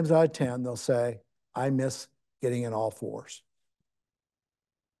 9 times out of 10, they'll say, I miss getting in all 4s.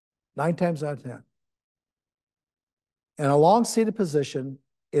 9 times out of 10. And a long-seated position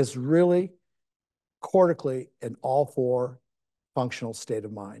is really cortically an all 4 functional state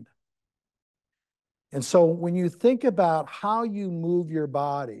of mind. And so when you think about how you move your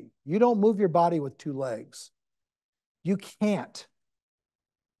body, you don't move your body with 2 legs. You can't.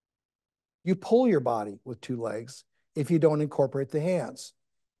 You pull your body with 2 legs if you don't incorporate the hands.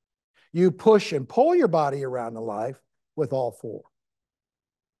 You push and pull your body around in life with all 4.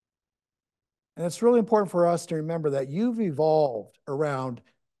 And it's really important for us to remember that you've evolved around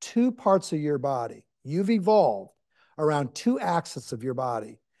 2 parts of your body. You've evolved around 2 axes of your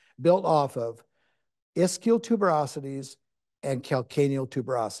body built off of ischial tuberosities and calcaneal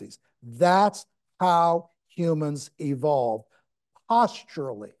tuberosities. That's how humans evolve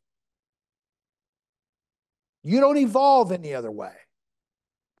posturally. You don't evolve any other way.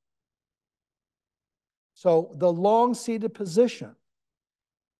 So the long-seated position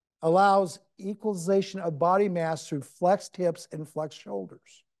allows equalization of body mass through flexed hips and flexed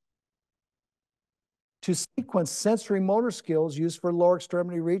shoulders. To sequence sensory motor skills used for lower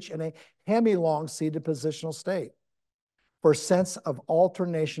extremity reach in a hemi-long seated positional state for sense of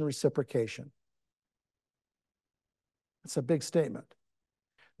alternation reciprocation. It's a big statement.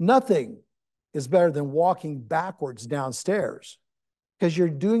 Nothing is better than walking backwards downstairs because you're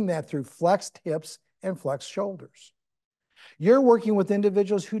doing that through flexed hips and flexed shoulders. You're working with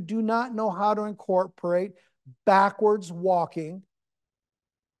individuals who do not know how to incorporate backwards walking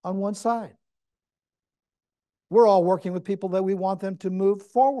on one side. We're all working with people that we want them to move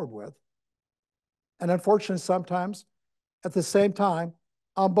forward with. And unfortunately, sometimes at the same time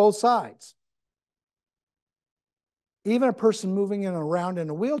on both sides. Even a person moving in and around in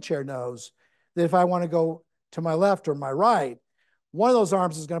a wheelchair knows that if I want to go to my left or my right, one of those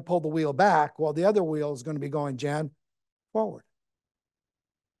arms is going to pull the wheel back while the other wheel is going to be going, Jen, forward.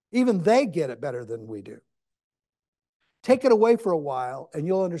 Even they get it better than we do. Take it away for a while and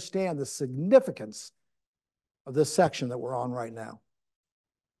you'll understand the significance of this section that we're on right now.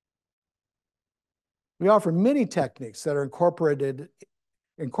 We offer many techniques that are incorporate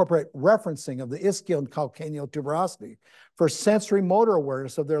referencing of the ischial and calcaneal tuberosity for sensory motor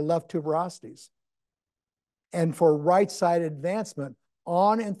awareness of their left tuberosities and for right side advancement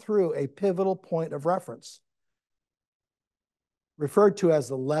on and through a pivotal point of reference, referred to as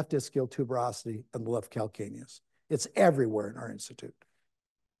the left ischial tuberosity and the left calcaneus. It's everywhere in our institute.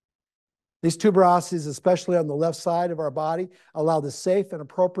 These tuberosities, especially on the left side of our body, allow the safe and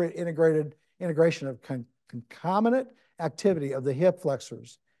appropriate integration of concomitant activity of the hip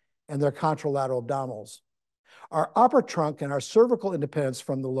flexors and their contralateral abdominals. Our upper trunk and our cervical independence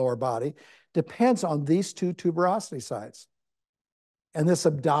from the lower body depends on these two tuberosity sites and this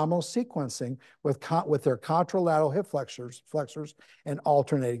abdominal sequencing with their contralateral hip flexors and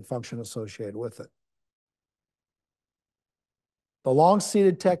alternating function associated with it. The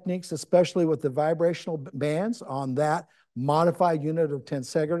long-seated techniques, especially with the vibrational bands on that modified unit of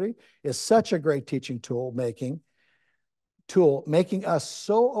tensegrity, is such a great teaching tool, making us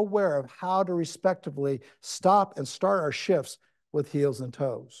so aware of how to respectively stop and start our shifts with heels and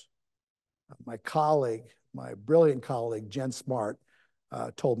toes. My colleague, my brilliant colleague, Jen Smart,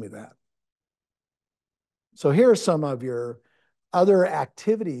 told me that. So here are some of your other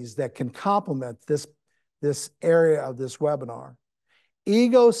activities that can complement this area of this webinar.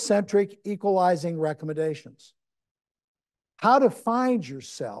 Egocentric equalizing recommendations. How to find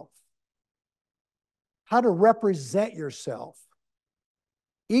yourself. How to represent yourself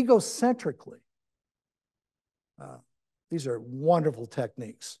egocentrically. These are wonderful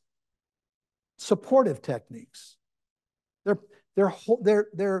techniques. Supportive techniques.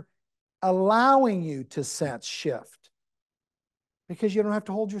 They're allowing you to sense shift because you don't have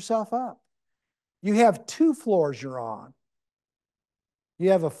to hold yourself up. You have two floors you're on. You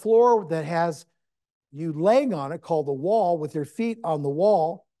have a floor that has you laying on it called the wall with your feet on the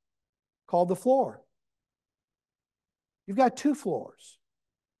wall called the floor. You've got two floors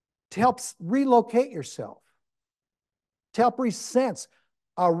to help relocate yourself, to help resense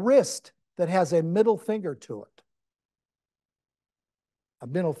a wrist that has a middle finger to it. A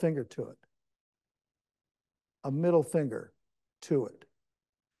middle finger to it. A middle finger to it.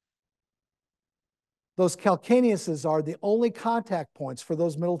 Those calcaneuses are the only contact points for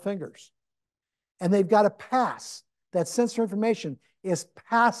those middle fingers. And they've got to pass. That sensory information is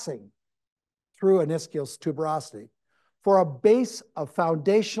passing through an ischial tuberosity for a base of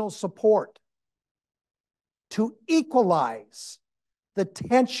foundational support to equalize the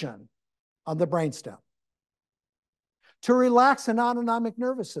tension on the brainstem, to relax an autonomic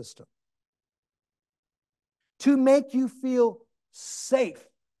nervous system, to make you feel safe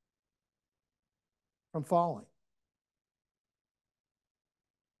from falling.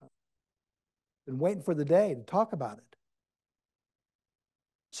 Been waiting for the day to talk about it.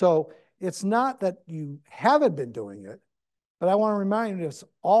 So it's not that you haven't been doing it, but I want to remind us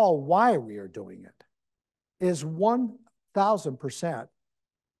all why we are doing it. It is 1,000%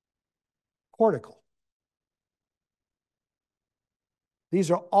 cortical.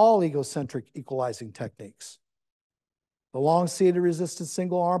 These are all egocentric equalizing techniques. The long-seated resisted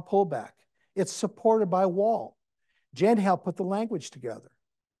single arm pullback. It's supported by wall. Jen helped put the language together.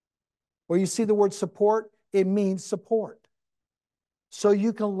 Where you see the word support, it means support. So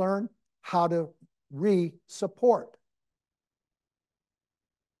you can learn how to re-support.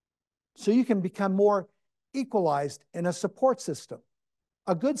 So you can become more equalized in a support system,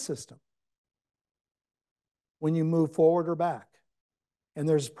 a good system, when you move forward or back. And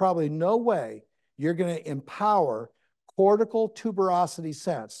there's probably no way you're going to empower cortical tuberosity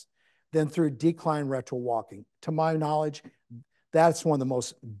sense than through decline retro walking. To my knowledge, that's one of the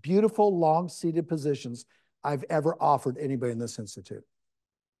most beautiful long-seated positions I've ever offered anybody in this institute.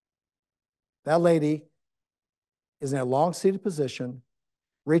 That lady is in a long-seated position,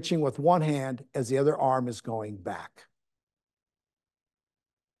 reaching with one hand as the other arm is going back.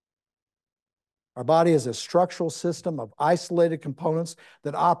 Our body is a structural system of isolated components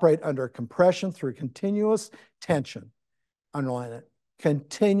that operate under compression through continuous tension. Underline it.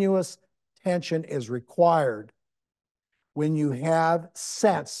 Continuous tension is required when you have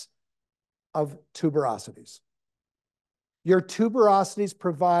sense of tuberosities. Your tuberosities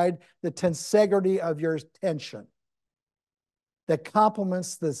provide the tensegrity of your tension that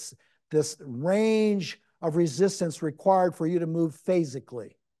complements this range of resistance required for you to move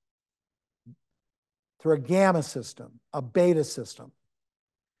phasically through a gamma system, a beta system.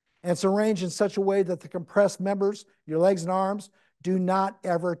 And it's arranged in such a way that the compressed members, your legs and arms, do not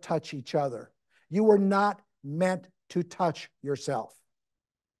ever touch each other. You were not meant to touch yourself.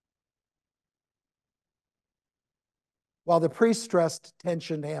 While the pre-stressed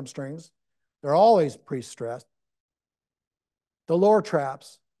tensioned hamstrings, they're always pre-stressed. The lower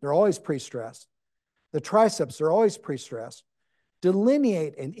traps, they're always pre-stressed. The triceps are always pre-stressed.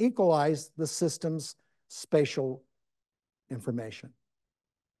 Delineate and equalize the system's spatial information.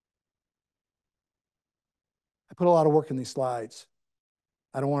 I put a lot of work in these slides.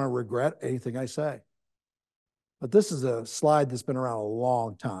 I don't want to regret anything I say. But this is a slide that's been around a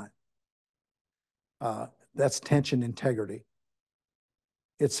long time. That's tension integrity.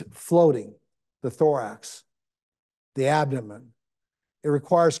 It's floating the thorax, the abdomen. It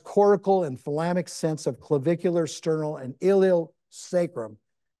requires cortical and thalamic sense of clavicular, sternal, and iliosacrum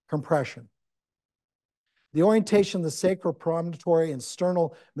compression. The orientation of the sacropromontory and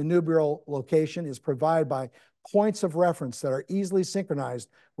sternal manubrial location is provided by points of reference that are easily synchronized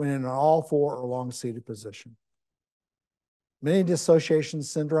when in an all-four or long-seated position. Many dissociation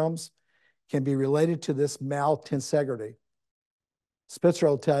syndromes can be related to this maltensegrity. Spitzer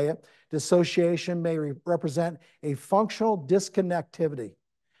will tell you, dissociation may represent a functional disconnectivity.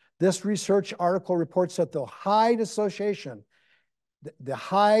 This research article reports that the high dissociation, the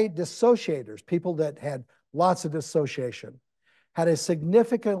high dissociators, people that had lots of dissociation, had a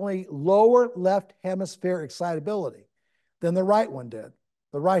significantly lower left hemisphere excitability than the right one did,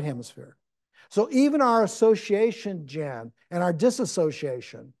 the right hemisphere. So even our association gen and our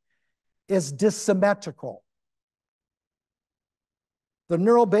disassociation is dissymmetrical. The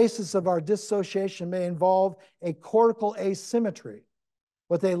neural basis of our dissociation may involve a cortical asymmetry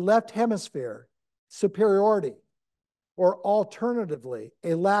with a left hemisphere superiority, or alternatively,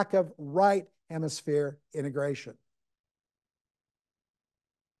 a lack of right hemisphere integration.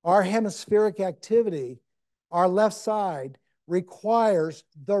 Our hemispheric activity, our left side, requires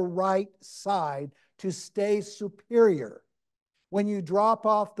the right side to stay superior. When you drop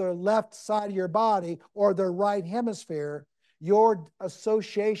off the left side of your body or the right hemisphere, your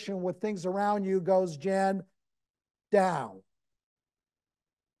association with things around you goes, Jen, down.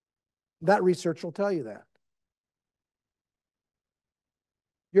 That research will tell you that.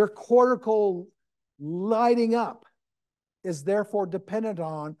 Your cortical lighting up is therefore dependent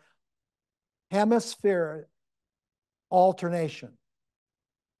on hemispheric alternation.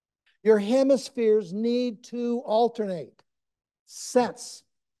 Your hemispheres need to alternate. Sense.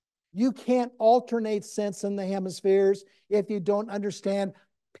 You can't alternate sense in the hemispheres if you don't understand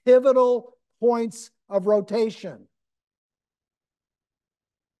pivotal points of rotation.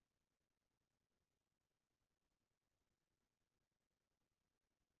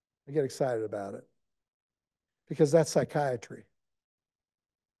 I get excited about it because that's psychiatry.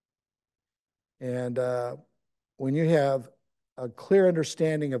 And when you have a clear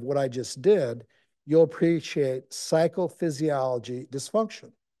understanding of what I just did, you'll appreciate psychophysiology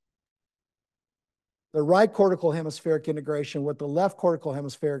dysfunction. The right cortical hemispheric integration with the left cortical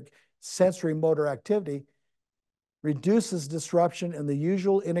hemispheric sensory motor activity reduces disruption in the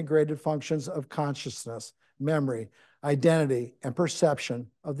usual integrated functions of consciousness, memory, identity, and perception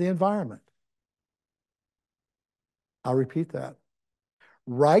of the environment. I'll repeat that.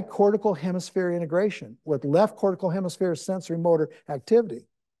 Right cortical hemisphere integration with left cortical hemisphere sensory motor activity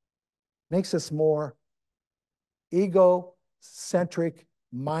makes us more egocentric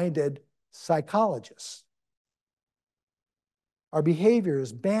minded psychologists. Our behavior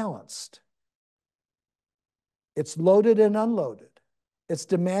is balanced. It's loaded and unloaded. It's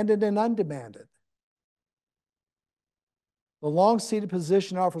demanded and undemanded. The long-seated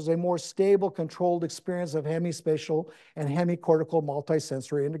position offers a more stable, controlled experience of hemispatial and hemicortical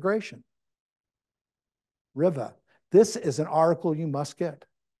multisensory integration. Riva, this is an article you must get.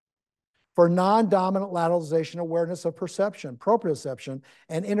 for non-dominant lateralization awareness of perception, proprioception,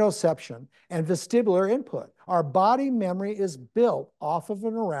 and interoception, and vestibular input. Our body memory is built off of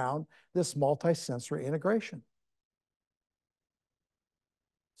and around this multisensory integration.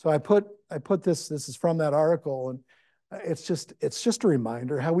 So I put this is from that article, and it's just a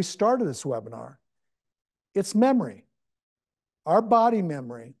reminder how we started this webinar. It's memory. Our body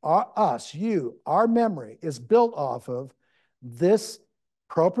memory, our memory is built off of this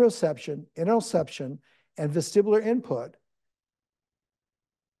proprioception, interoception, and vestibular input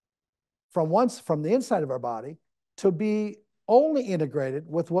from the inside of our body to be only integrated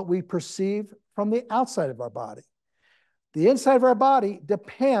with what we perceive from the outside of our body. The inside of our body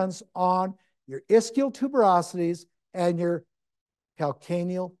depends on your ischial tuberosities and your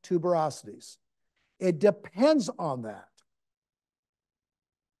calcaneal tuberosities. It depends on that.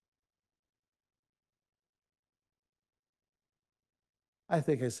 I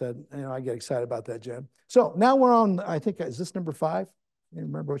think I said, I get excited about that, Jen. So now we're on, I think, is this number 5? I can't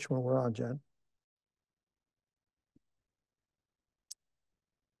remember which one we're on, Jen.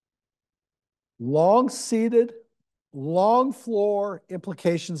 Long-seated, long floor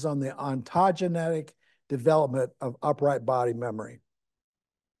implications on the ontogenetic development of upright body memory.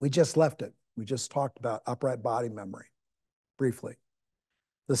 We just left it. We just talked about upright body memory briefly.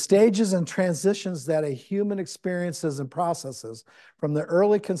 The stages and transitions that a human experiences and processes from the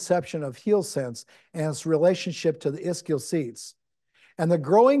early conception of heel sense and its relationship to the ischial seats, and the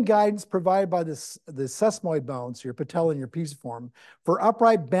growing guidance provided by the sesamoid bones, your patella and your pisiform, for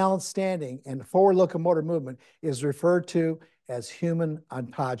upright balanced standing and forward locomotor movement is referred to as human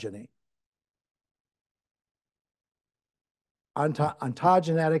ontogeny.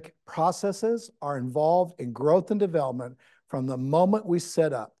 Ontogenetic processes are involved in growth and development from the moment we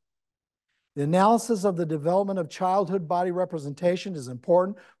sit up. The analysis of the development of childhood body representation is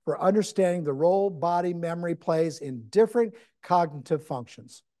important for understanding the role body memory plays in different cognitive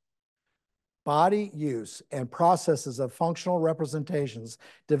functions. Body use and processes of functional representations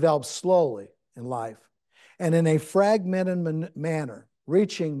develop slowly in life and in a fragmented manner,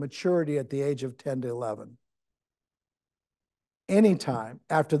 reaching maturity at the age of 10 to 11. Anytime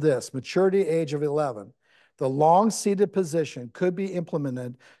after this, maturity age of 11, the long-seated position could be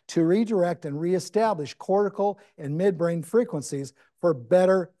implemented to redirect and reestablish cortical and midbrain frequencies for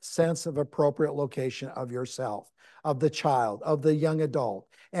better sense of appropriate location of yourself, of the child, of the young adult,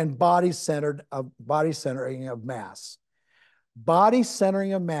 and body centering of mass. Body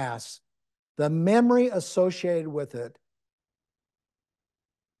centering of mass, the memory associated with it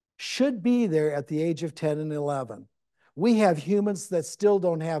should be there at the age of 10 and 11. We have humans that still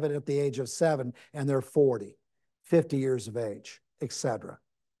don't have it at the age of 7, and they're 40, 50 years of age, etc.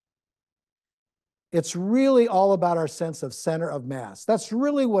 It's really all about our sense of center of mass. That's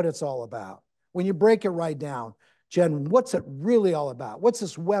really what it's all about. When you break it right down, Jen, what's it really all about? What's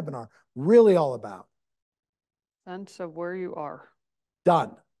this webinar really all about? Sense of where you are.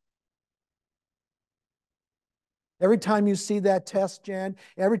 Done. Every time you see that test, Jen,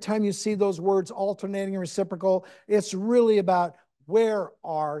 every time you see those words alternating and reciprocal, it's really about where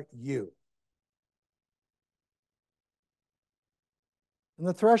are you? And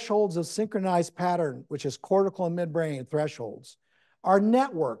the thresholds of synchronized pattern, which is cortical and midbrain thresholds, are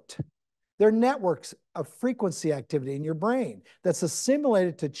networked. They're networks of frequency activity in your brain that's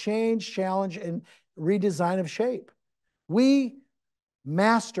assimilated to change, challenge, and redesign of shape. We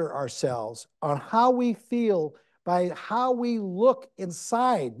master ourselves on how we feel by how we look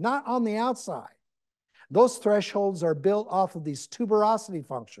inside, not on the outside. Those thresholds are built off of these tuberosity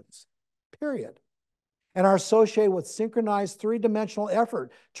functions, period, and are associated with synchronized three-dimensional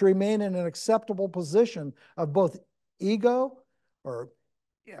effort to remain in an acceptable position of both ego or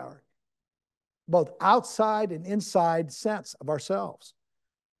both outside and inside sense of ourselves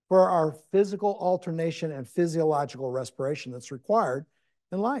for our physical alternation and physiological respiration that's required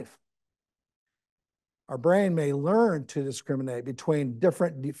in life. Our brain may learn to discriminate between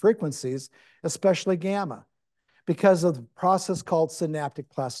different frequencies, especially gamma, because of the process called synaptic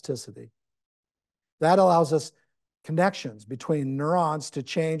plasticity. That allows us connections between neurons to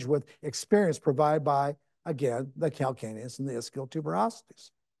change with experience provided by, again, the calcaneus and the ischial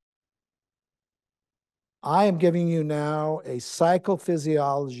tuberosities. I am giving you now a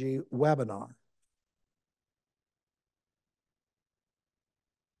psychophysiology webinar.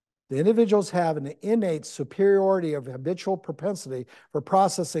 The individuals have an innate superiority of habitual propensity for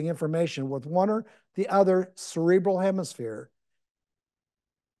processing information with one or the other cerebral hemisphere,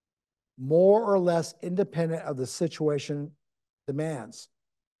 more or less independent of the situation demands.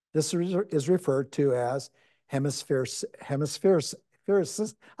 This is referred to as hemispheresis.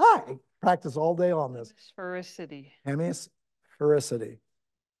 Hi, practice all day on this. Sphericity. Hemisphericity.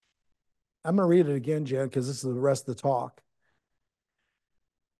 I'm going to read it again, Jen, because this is the rest of the talk.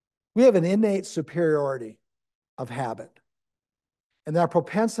 We have an innate superiority of habit. And our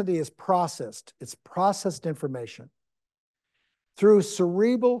propensity is processed. It's processed information through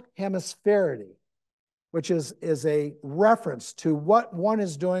cerebral hemisphericity, which is a reference to what one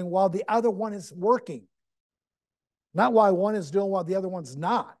is doing while the other one is working, not why one is doing while the other one's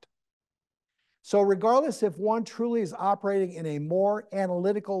not. So regardless if one truly is operating in a more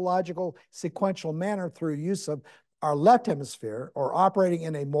analytical, logical, sequential manner through use of our left hemisphere, or operating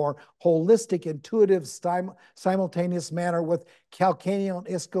in a more holistic, intuitive, simultaneous manner with calcaneal and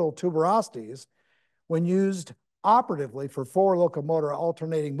ischial tuberosities, when used operatively for forward locomotor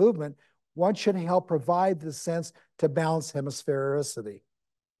alternating movement, one should help provide the sense to balance hemisphericity.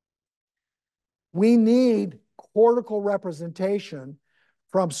 We need cortical representation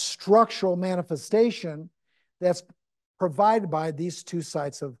from structural manifestation that's provided by these two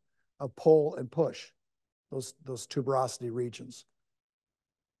sites of pull and push, those tuberosity regions.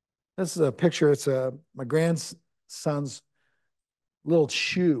 This is a picture. It's my grandson's little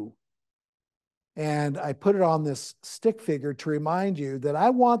shoe. And I put it on this stick figure to remind you that I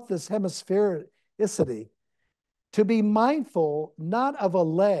want this hemisphericity to be mindful not of a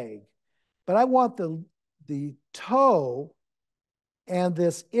leg, but I want the toe and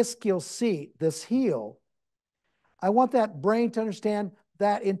this ischial seat, this heel. I want that brain to understand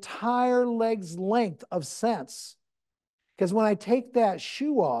that entire leg's length of sense. Because when I take that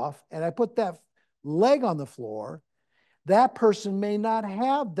shoe off and I put that leg on the floor, that person may not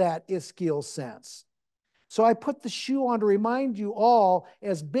have that ischial sense. So I put the shoe on to remind you all,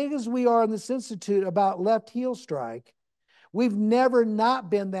 as big as we are in this institute about left heel strike, we've never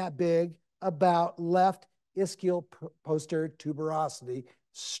not been that big about left ischial posterior tuberosity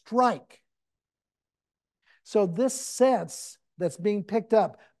strike. So this sense that's being picked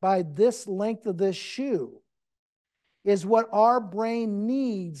up by this length of this shoe is what our brain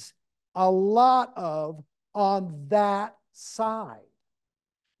needs a lot of on that side.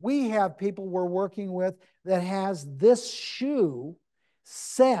 We have people we're working with that has this shoe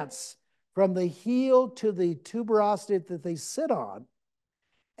sense from the heel to the tuberosity that they sit on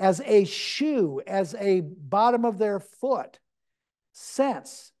as a shoe, as a bottom of their foot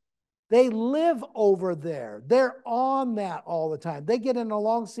sense. They live over there. They're on that all the time. They get in a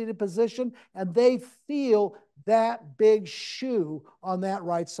long-seated position and they feel that big shoe on that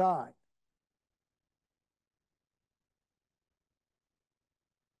right side.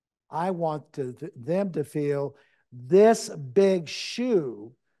 I want them to feel this big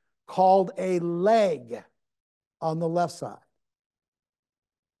shoe called a leg on the left side.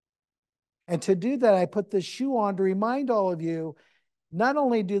 And to do that, I put the shoe on to remind all of you, not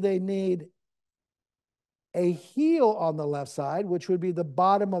only do they need a heel on the left side, which would be the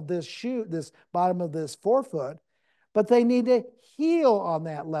bottom of this shoe, this bottom of this forefoot, but they need a heel on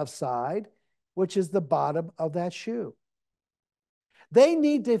that left side, which is the bottom of that shoe. They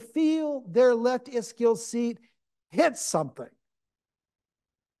need to feel their left ischial seat hit something,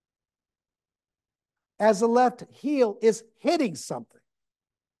 as the left heel is hitting something.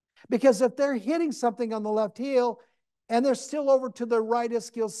 Because if they're hitting something on the left heel and they're still over to the right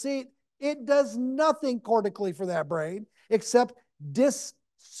ischial seat, it does nothing cortically for that brain except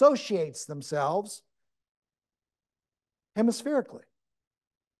dissociates themselves hemispherically.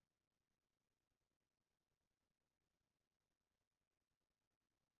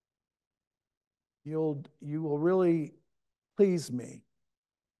 You will really please me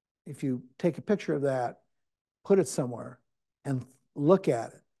if you take a picture of that, put it somewhere, and look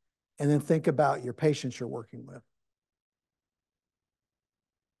at it, and then think about your patients you're working with.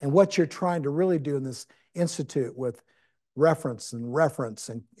 And what you're trying to really do in this institute with reference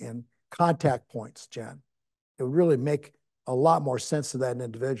and contact points, Jen. It would really make a lot more sense to that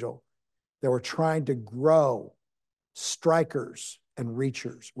individual that we're trying to grow strikers and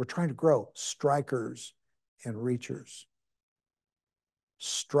reachers. We're trying to grow strikers and reachers.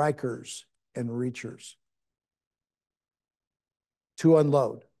 Strikers and reachers. To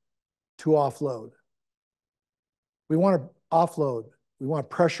unload, to offload. We want to offload. We want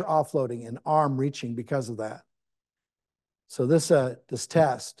pressure offloading and arm reaching because of that. So this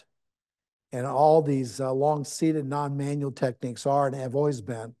test and all these long-seated non-manual techniques are and have always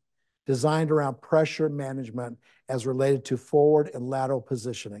been designed around pressure management as related to forward and lateral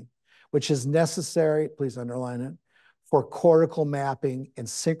positioning, which is necessary, please underline it, for cortical mapping and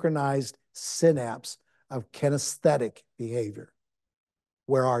synchronized synapse of kinesthetic behavior.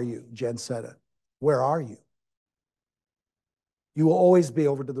 Where are you? Jen said it. Where are you? You will always be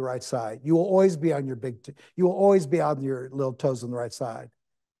over to the right side. You will always be on your you will always be on your little toes on the right side.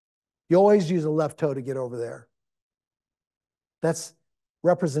 You always use a left toe to get over there. That's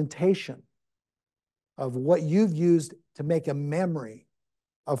representation of what you've used to make a memory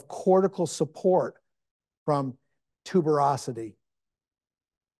of cortical support from tuberosity,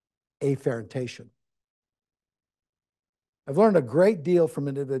 afferentation. I've learned a great deal from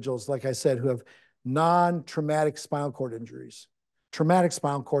individuals, like I said, who have non-traumatic spinal cord injuries, traumatic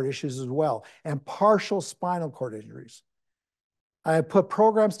spinal cord issues as well, and partial spinal cord injuries. I have put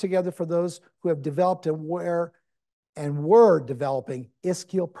programs together for those who have developed and were developing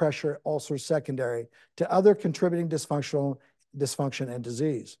ischial pressure ulcers secondary to other contributing dysfunction and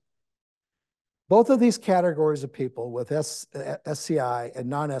disease. Both of these categories of people with SCI and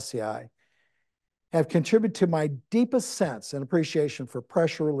non-SCI have contributed to my deepest sense and appreciation for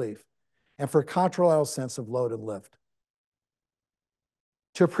pressure relief and for contralateral sense of load and lift.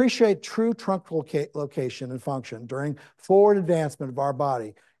 To appreciate true trunk location and function during forward advancement of our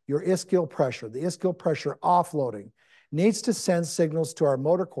body, your ischial pressure, the ischial pressure offloading, needs to send signals to our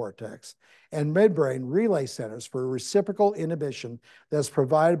motor cortex and midbrain relay centers for reciprocal inhibition that's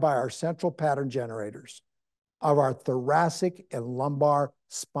provided by our central pattern generators of our thoracic and lumbar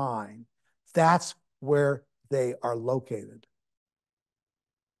spine. That's where they are located.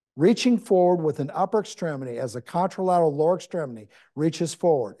 Reaching forward with an upper extremity as a contralateral lower extremity reaches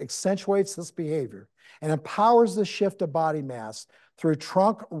forward, accentuates this behavior, and empowers the shift of body mass through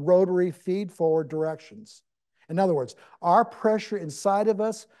trunk rotary feed forward directions. In other words, our pressure inside of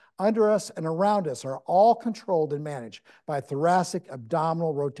us, under us, and around us are all controlled and managed by thoracic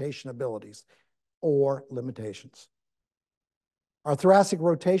abdominal rotation abilities or limitations. Our thoracic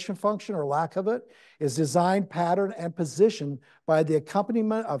rotation function, or lack of it, is designed, patterned, and positioned by the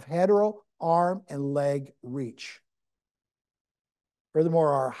accompaniment of hetero arm and leg reach.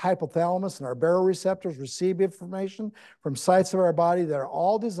 Furthermore, our hypothalamus and our baroreceptors receive information from sites of our body that are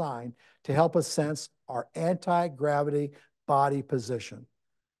all designed to help us sense our anti-gravity body position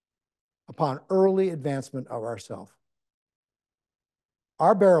upon early advancement of ourself.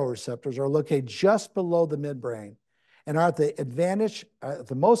 Our baroreceptors are located just below the midbrain and are at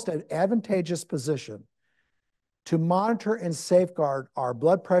the most advantageous position to monitor and safeguard our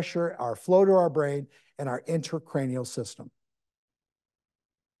blood pressure, our flow to our brain, and our intracranial system.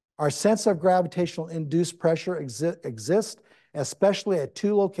 Our sense of gravitational induced pressure exists especially at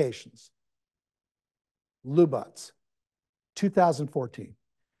two locations. Lubbock's, 2014.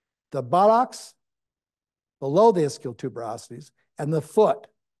 The buttocks below the ischial tuberosities and the foot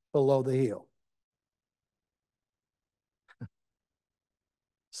below the heel.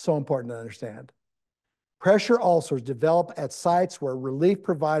 So important to understand. Pressure ulcers develop at sites where relief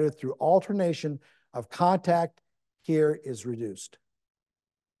provided through alternation of contact here is reduced.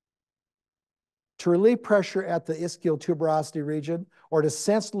 To relieve pressure at the ischial tuberosity region or to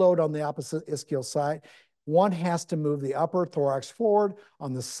sense load on the opposite ischial side, one has to move the upper thorax forward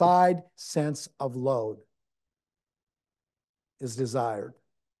on the side sense of load is desired.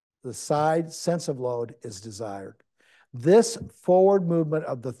 The side sense of load is desired. This forward movement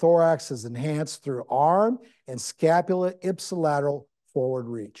of the thorax is enhanced through arm and scapula ipsilateral forward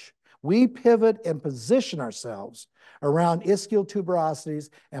reach. We pivot and position ourselves around ischial tuberosities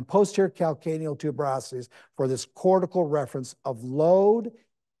and posterior calcaneal tuberosities for this cortical reference of load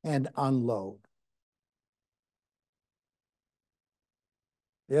and unload.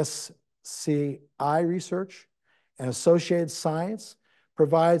 SCI research and associated science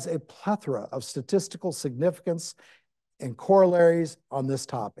provides a plethora of statistical significance and corollaries on this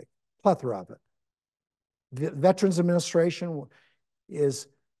topic, plethora of it. The Veterans Administration is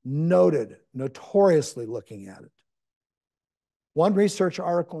notoriously looking at it. One research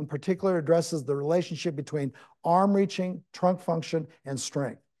article in particular addresses the relationship between arm reaching, trunk function, and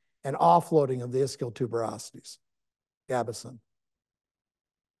strength, and offloading of the ischial tuberosities. Gabison.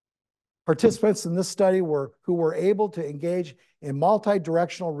 Participants in this study who were able to engage in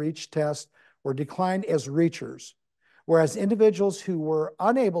multi-directional reach tests were declined as reachers, whereas individuals who were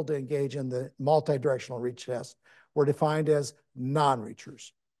unable to engage in the multi-directional reach test were defined as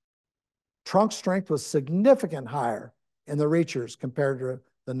non-reachers. Trunk strength was significantly higher in the reachers compared to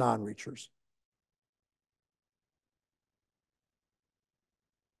the non-reachers.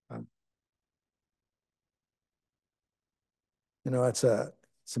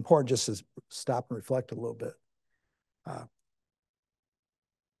 It's important just to stop and reflect a little bit.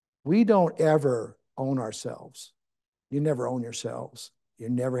 We don't ever own ourselves. You never own yourselves. You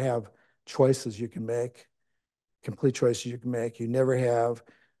never have choices you can make, complete choices you can make. You never have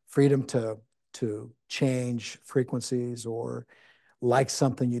freedom to change frequencies or like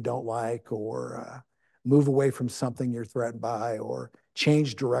something you don't like or move away from something you're threatened by or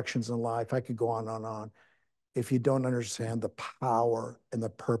change directions in life. I could go on and on. If you don't understand the power and the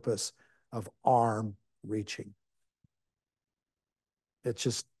purpose of arm reaching. It's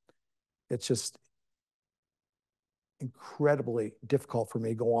just incredibly difficult for me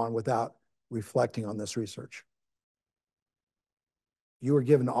to go on without reflecting on this research. You were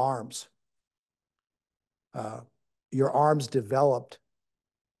given arms. Your arms developed.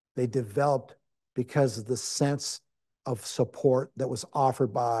 They developed because of the sense of support that was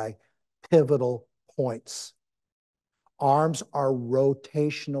offered by pivotal points. Arms are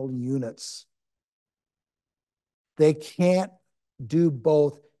rotational units. They can't do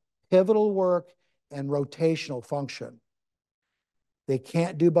both pivotal work and rotational function. They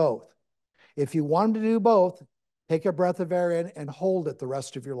can't do both. If you want them to do both, take a breath of air in and hold it the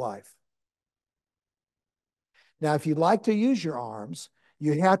rest of your life. Now, if you'd like to use your arms,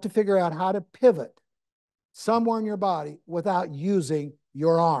 you have to figure out how to pivot somewhere in your body without using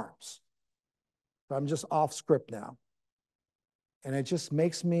your arms. So I'm just off script now. And it just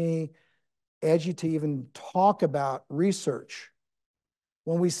makes me edgy to even talk about research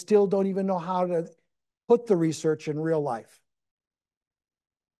when we still don't even know how to put the research in real life.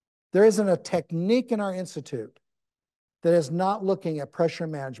 There isn't a technique in our institute that is not looking at pressure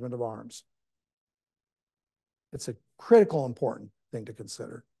management of arms. It's a critical, important thing to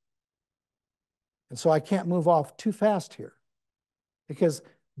consider. And so I can't move off too fast here because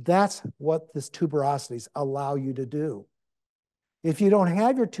that's what this tuberosities allow you to do. If you don't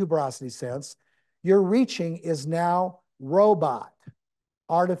have your tuberosity sense, your reaching is now robot,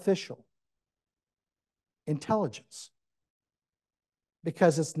 artificial intelligence,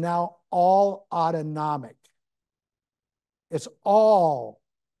 because it's now all autonomic. It's all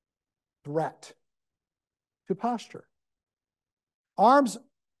threat to posture. Arms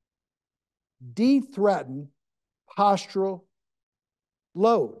de-threaten postural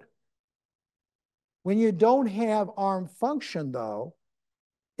load. When you don't have arm function, though,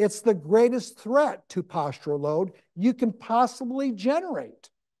 it's the greatest threat to postural load you can possibly generate.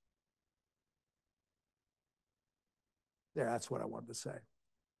 There, that's what I wanted to say.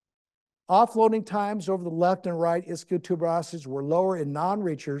 Offloading times over the left and right ischial tuberosities were lower in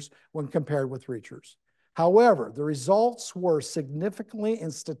non-reachers when compared with reachers. However, the results were significantly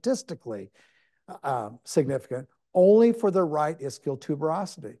and statistically significant only for the right ischial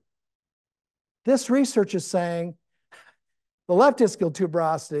tuberosity. This research is saying the left ischial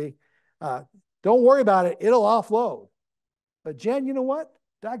tuberosity, don't worry about it, it'll offload. But Jen, you know what?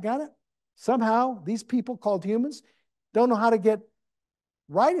 Doggone it. Somehow these people called humans don't know how to get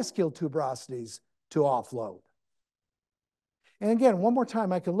right ischial tuberosities to offload. And again, one more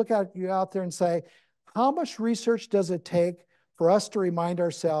time, I can look at you out there and say, how much research does it take for us to remind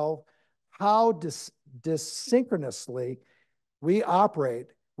ourselves how dysynchronously we operate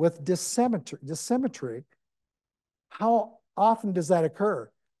with dissymmetry? How often does that occur?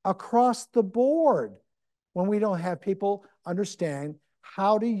 Across the board, when we don't have people understand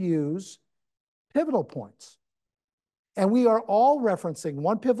how to use pivotal points. And we are all referencing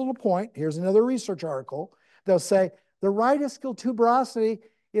one pivotal point. Here's another research article. They'll say the right ischial tuberosity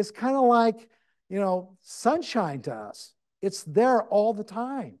is kind of like, sunshine to us. It's there all the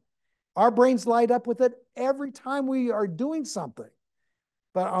time. Our brains light up with it every time we are doing something.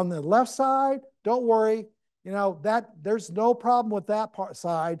 But on the left side, don't worry, there's no problem with that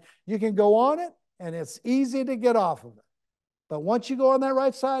side. You can go on it and it's easy to get off of it. But once you go on that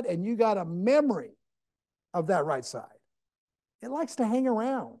right side and you got a memory of that right side, it likes to hang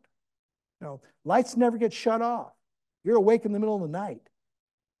around. Lights never get shut off. You're awake in the middle of the night.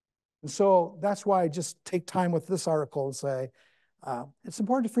 And so that's why I just take time with this article and say, it's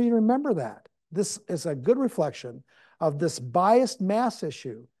important for you to remember that. This is a good reflection of this biased mass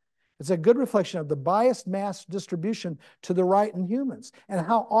issue. It's a good reflection of the biased mass distribution to the right in humans and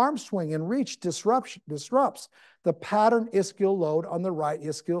how arm swing and reach disrupts the pattern ischial load on the right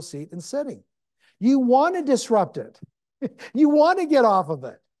ischial seat and sitting. You want to disrupt it. You want to get off of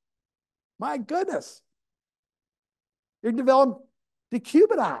it. My goodness. You're developing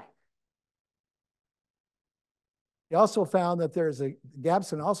decubiti. He also found that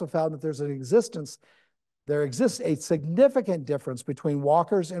Gabson also found that there exists a significant difference between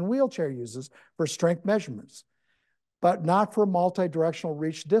walkers and wheelchair users for strength measurements, but not for multi-directional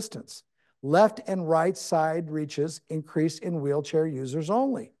reach distance. Left and right side reaches increase in wheelchair users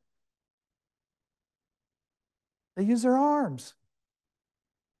only. They use their arms.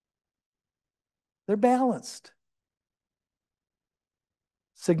 They're balanced.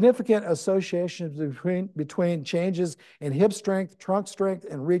 Significant associations between changes in hip strength, trunk strength,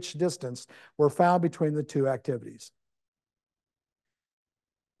 and reach distance were found between the two activities.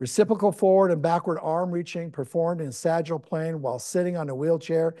 Reciprocal forward and backward arm reaching performed in sagittal plane while sitting on a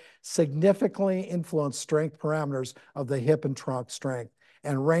wheelchair significantly influenced strength parameters of the hip and trunk strength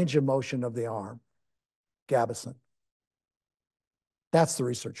and range of motion of the arm. Gabison. That's the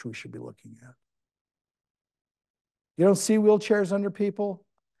research we should be looking at. You don't see wheelchairs under people.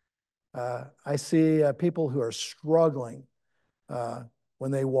 I see people who are struggling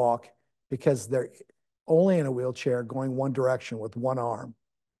when they walk because they're only in a wheelchair going one direction with one arm,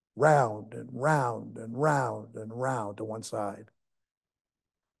 round and round and round and round to one side.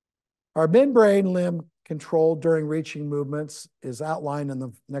 Our midbrain limb control during reaching movements is outlined in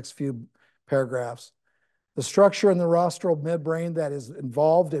the next few paragraphs. The structure in the rostral midbrain that is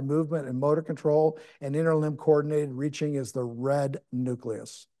involved in movement and motor control and inner limb coordinated reaching is the red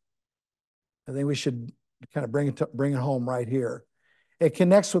nucleus. I think we should kind of bring it home right here. It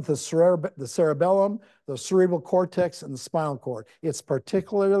connects with the cerebellum, the cerebral cortex, and the spinal cord. It's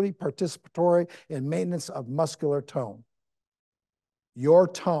particularly participatory in maintenance of muscular tone. Your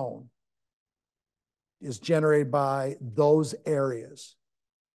tone is generated by those areas.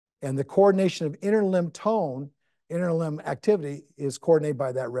 And the coordination of inner limb tone, inner limb activity is coordinated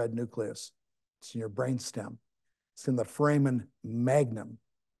by that red nucleus. It's in your brainstem. It's in the foramen magnum.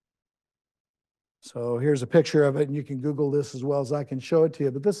 So here's a picture of it, and you can Google this as well as I can show it to you,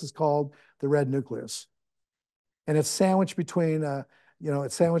 but this is called the red nucleus. And it's sandwiched between,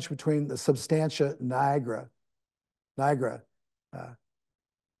 it's sandwiched between the substantia nigra. Don't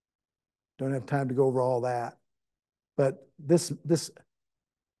have time to go over all that. But this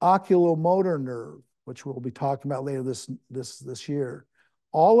oculomotor nerve, which we'll be talking about later this year,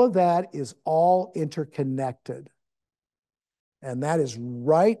 all of that is all interconnected. And that is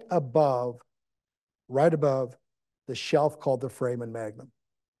right above the shelf called the foramen magnum.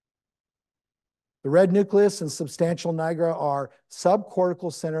 The red nucleus and substantial nigra are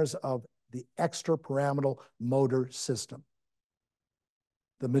subcortical centers of the extrapyramidal motor system.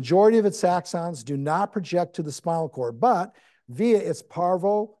 The majority of its axons do not project to the spinal cord, but via its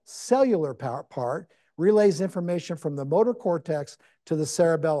parvocellular part, relays information from the motor cortex to the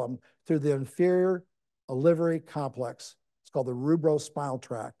cerebellum through the inferior olivary complex. It's called the rubrospinal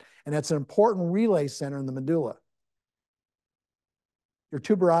tract, and it's an important relay center in the medulla. Your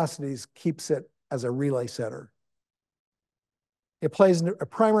tuberosities keeps it as a relay center. It plays a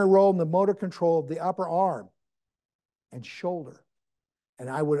primary role in the motor control of the upper arm and shoulder. And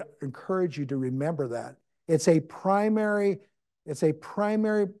I would encourage you to remember that. It's a primary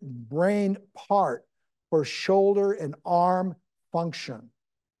brain part for shoulder and arm function.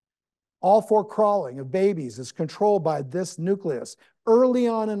 All for crawling of babies is controlled by this nucleus early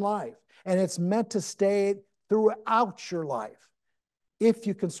on in life, and it's meant to stay throughout your life if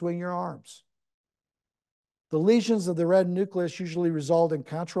you can swing your arms. The lesions of the red nucleus usually result in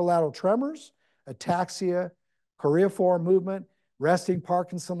contralateral tremors, ataxia, choreiform movement, resting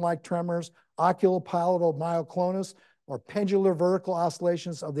Parkinson-like tremors, oculopalatal myoclonus, or pendular vertical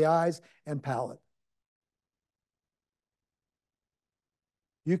oscillations of the eyes and palate.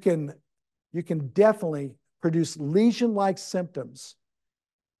 You can definitely produce lesion-like symptoms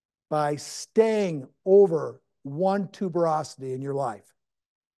by staying over one tuberosity in your life,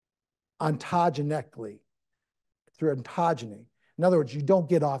 ontogenically, through ontogeny. In other words, you don't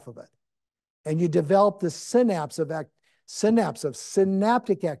get off of it. And you develop this synapse of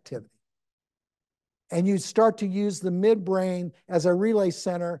synaptic activity. And you start to use the midbrain as a relay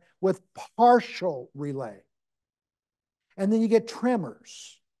center with partial relay. And then you get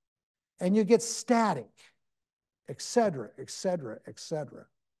tremors, and you get static, et cetera, et cetera, et cetera.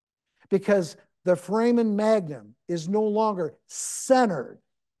 Because the foramen magnum is no longer centered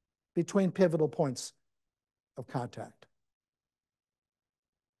between pivotal points of contact.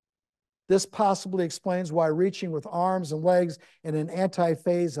 This possibly explains why reaching with arms and legs in an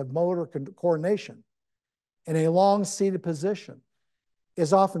anti-phase of motor coordination in a long seated position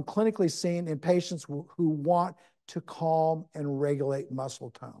is often clinically seen in patients who want to calm and regulate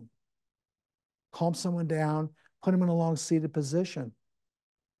muscle tone. Calm someone down, put them in a long seated position.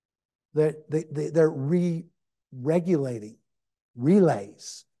 They're re-regulating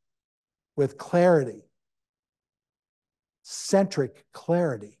relays with clarity, centric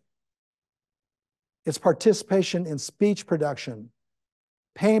clarity. Its participation in speech production,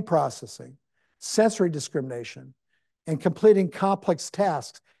 pain processing, sensory discrimination, and completing complex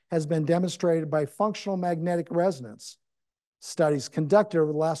tasks has been demonstrated by functional magnetic resonance studies conducted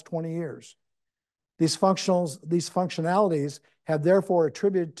over the last 20 years. These functionalities have therefore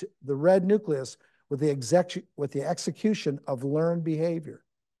attributed the red nucleus with the execution of learned behavior.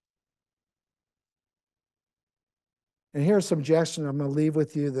 And here's some suggestions I'm going to leave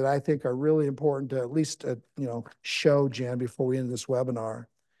with you that I think are really important to at least show, Jen, before we end this webinar.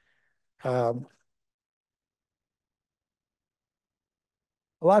 A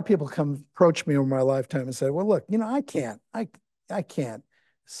lot of people come approach me over my lifetime and say, well, look, I can't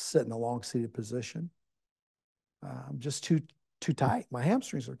sit in a long-seated position. I'm just too tight. My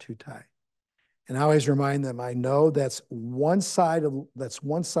hamstrings are too tight. And I always remind them, I know that's one side of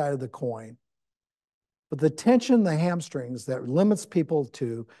the coin. But the tension in the hamstrings that limits people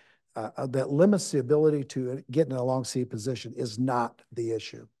to, that limits the ability to get in a long seated position is not the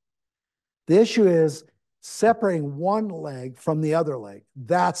issue. The issue is separating one leg from the other leg.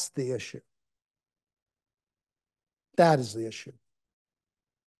 That's the issue. That is the issue.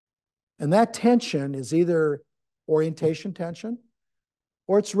 And that tension is either orientation tension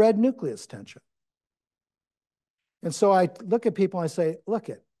or it's red nucleus tension. And so I look at people and I say, look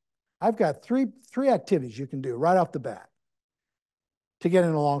it, I've got three activities you can do right off the bat to get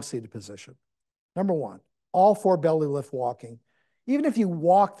in a long-seated position. Number one, all four belly lift walking. Even if you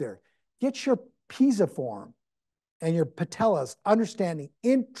walk there, get your pisiform and your patellas understanding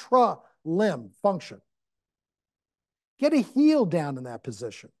intra-limb function. Get a heel down in that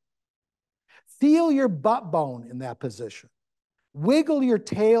position. Feel your butt bone in that position. Wiggle your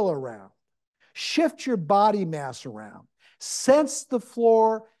tail around. Shift your body mass around. Sense the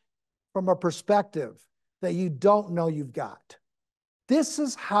floor from a perspective that you don't know you've got. This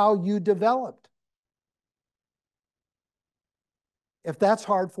is how you developed. If that's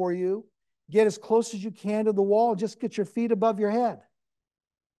hard for you, get as close as you can to the wall. Just get your feet above your head.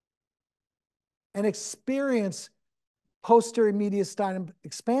 And experience posterior mediastinum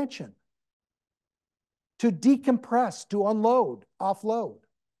expansion. To decompress, to unload, offload.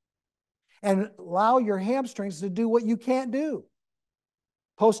 And allow your hamstrings to do what you can't do.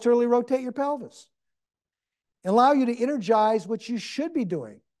 Posteriorly rotate your pelvis. And allow you to energize what you should be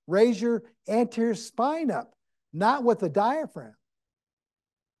doing. Raise your anterior spine up, not with the diaphragm.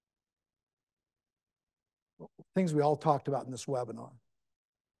 Things we all talked about in this webinar.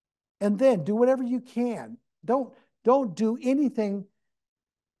 And then do whatever you can. Don't do anything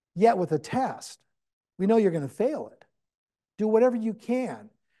yet with a test. We know you're going to fail it. Do whatever you can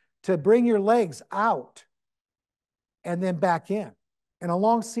to bring your legs out and then back in a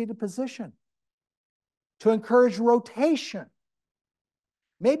long-seated position. To encourage rotation.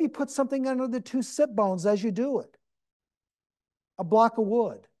 Maybe put something under the two sit bones as you do it. A block of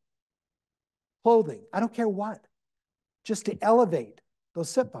wood. Clothing. I don't care what. Just to elevate those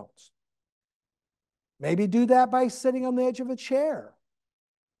sit bones. Maybe do that by sitting on the edge of a chair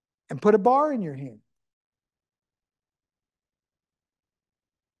and put a bar in your hand.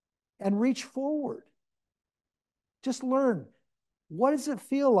 And reach forward. Just learn. What does it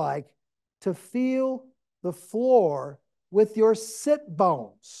feel like to feel the floor with your sit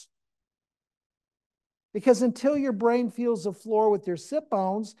bones? Because until your brain feels the floor with your sit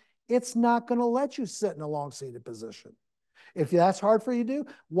bones, it's not going to let you sit in a long-seated position. If that's hard for you to do,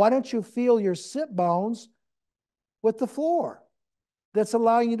 why don't you feel your sit bones with the floor? That's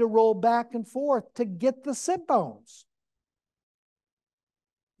allowing you to roll back and forth to get the sit bones.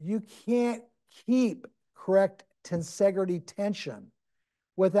 You can't keep correct tensegrity tension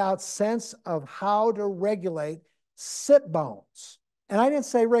without sense of how to regulate sit bones. And I didn't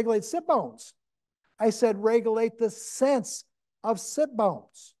say regulate sit bones. I said regulate the sense of sit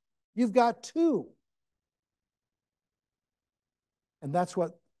bones. You've got two. And that's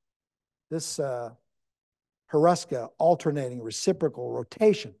what this Hruska alternating reciprocal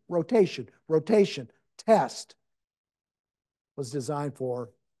rotation test was designed for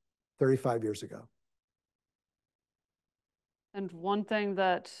 35 years ago. And one thing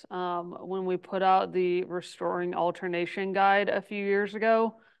that when we put out the Restoring Alternation Guide a few years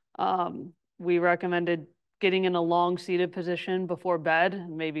ago, we recommended getting in a long-seated position before bed,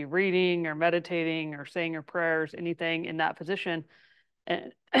 maybe reading or meditating or saying your prayers, anything in that position.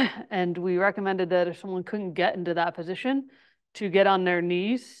 And we recommended that if someone couldn't get into that position, to get on their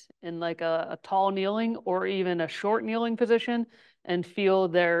knees in like a tall kneeling or even a short kneeling position and feel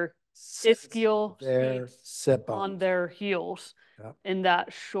their ischial sit bones on their heels. Yep. In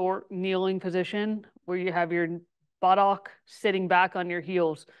that short kneeling position where you have your buttock sitting back on your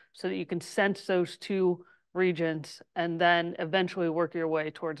heels so that you can sense those two regions and then eventually work your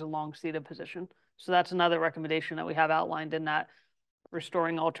way towards a long seated position. So that's another recommendation that we have outlined in that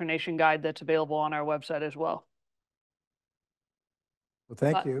Restoring Alternation Guide that's available on our website as well.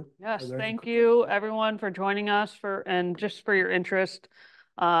 Well, thank you. Yes, thank you everyone for joining us and just for your interest.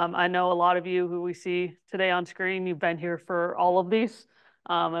 I know a lot of you who we see today on screen, you've been here for all of these.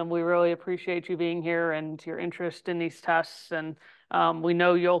 And we really appreciate you being here and your interest in these tests. And we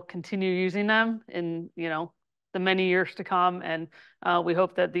know you'll continue using them in, the many years to come. And we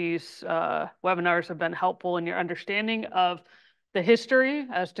hope that these webinars have been helpful in your understanding of the history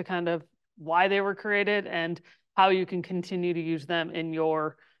as to kind of why they were created and how you can continue to use them in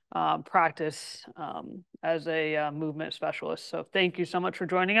your practice as a movement specialist. So thank you so much for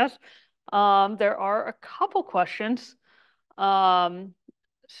joining us. There are a couple questions. So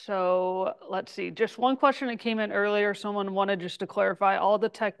let's see, just one question that came in earlier. Someone wanted just to clarify all the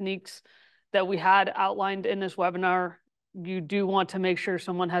techniques that we had outlined in this webinar. You do want to make sure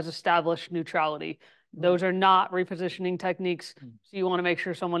someone has established neutrality. Those are not repositioning techniques. So you want to make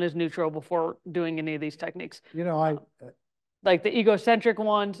sure someone is neutral before doing any of these techniques. Like the egocentric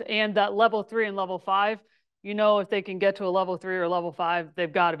ones and that level 3 and level 5, if they can get to a level 3 or level 5,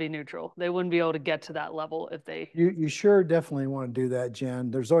 they've got to be neutral. They wouldn't be able to get to that level if they. You sure definitely want to do that,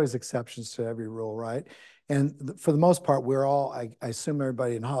 Jen. There's always exceptions to every rule, right? And for the most part, we're all, I assume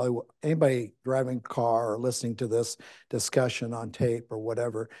everybody in Hollywood, anybody driving a car or listening to this discussion on tape or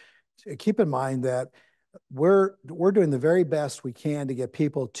whatever, keep in mind that we're doing the very best we can to get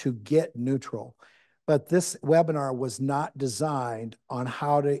people to get neutral. But this webinar was not designed on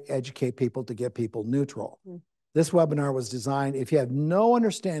how to educate people to get people neutral. This webinar was designed, if you have no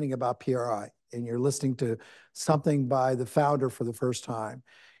understanding about PRI and you're listening to something by the founder for the first time,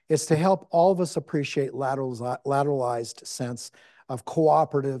 it's to help all of us appreciate lateralized sense of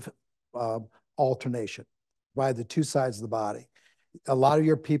cooperative alternation by the two sides of the body. A lot of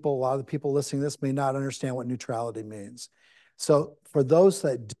the people listening to this may not understand what neutrality means. So for those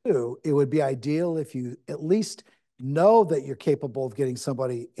that do, it would be ideal if you at least know that you're capable of getting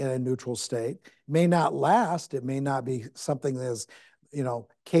somebody in a neutral state. It may not last. It may not be something that is,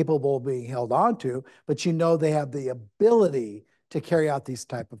 capable of being held on to, but they have the ability to carry out these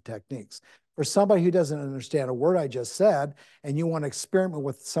type of techniques. For somebody who doesn't understand a word I just said, and you want to experiment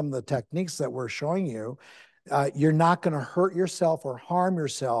with some of the techniques that we're showing you, you're not going to hurt yourself or harm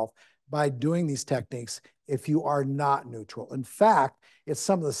yourself by doing these techniques if you are not neutral. In fact, it's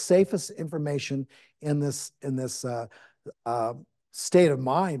some of the safest information in this state of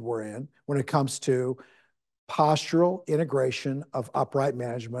mind we're in when it comes to postural integration of upright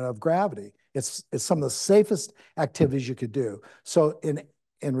management of gravity. It's some of the safest activities you could do. So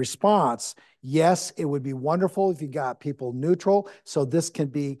in response, yes, it would be wonderful if you got people neutral so this can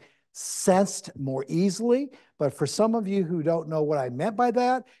be sensed more easily. But for some of you who don't know what I meant by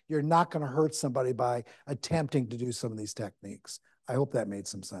that, you're not going to hurt somebody by attempting to do some of these techniques. I hope that made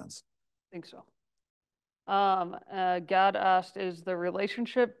some sense. I think so. Gad asked, is the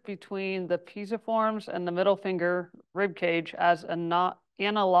relationship between the pisiforms and the middle finger rib cage as analogous?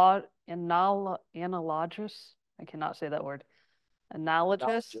 I cannot say that word.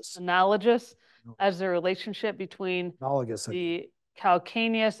 Analogous as the relationship between the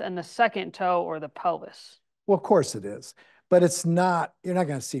calcaneus and the second toe or the pelvis? Well, of course it is, but it's not, you're not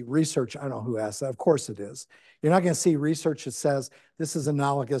going to see research. I don't know who asked that. Of course it is. You're not going to see research that says this is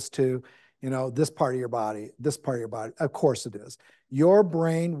analogous to, this part of your body, this part of your body. Of course it is. Your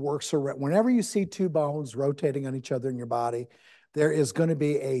brain works around, whenever you see two bones rotating on each other in your body, there is going to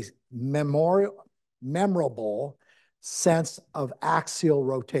be a memorable sense of axial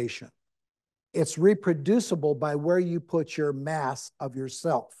rotation. It's reproducible by where you put your mass of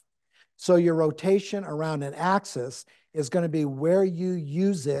yourself. So your rotation around an axis is going to be where you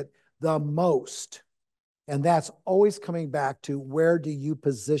use it the most. And that's always coming back to where do you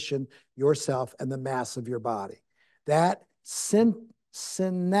position yourself and the mass of your body. That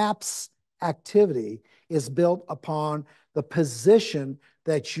synapse activity is built upon the position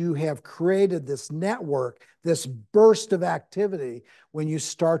that you have created this network, this burst of activity when you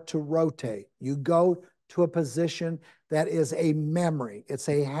start to rotate. You go to a position that is a memory, it's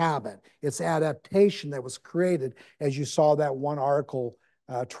a habit, it's adaptation that was created as you saw that one article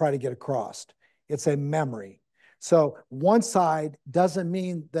try to get across. It's a memory. So one side doesn't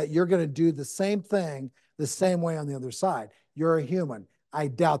mean that you're going to do the same thing the same way on the other side. You're a human. I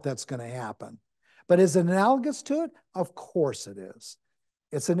doubt that's going to happen. But is it analogous to it? Of course it is.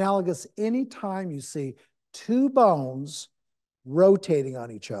 It's analogous anytime you see two bones rotating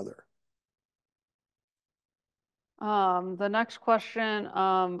on each other. The next question,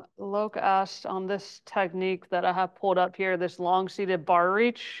 Loke asked on this technique that I have pulled up here, this long-seated bar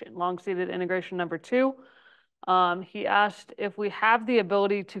reach, long-seated integration number 2. He asked if we have the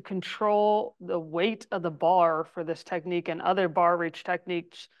ability to control the weight of the bar for this technique and other bar reach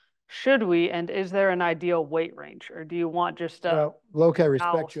techniques, should we? And is there an ideal weight range, or do you want just a Well, Loki, I towel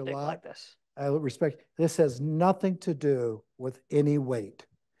respect you a stick lot. like this? I respect. This has nothing to do with any weight.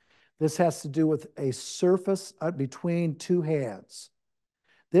 This has to do with a surface between two hands.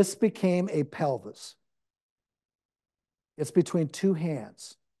 This became a pelvis. It's between two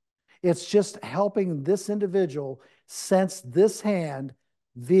hands. It's just helping this individual sense this hand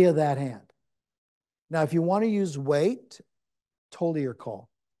via that hand. Now, if you want to use weight, totally your call.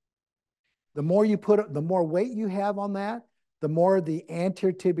 The more you put, the more weight you have on that, the more the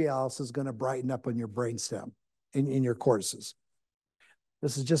anterior tibialis is going to brighten up on your brainstem in your cortices.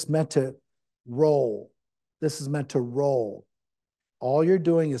 This is just meant to roll. This is meant to roll. All you're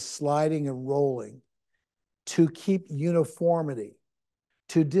doing is sliding and rolling to keep uniformity,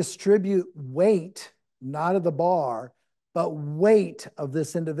 to distribute weight, not of the bar, but weight of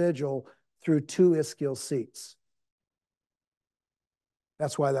this individual through two ischial seats.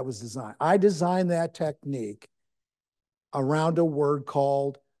 That's why that was designed. I designed that technique around a word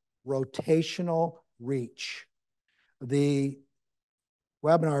called rotational reach. The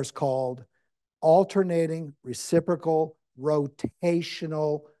webinar is called Alternating Reciprocal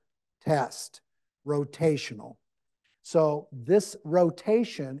Rotational Test. Rotational. So this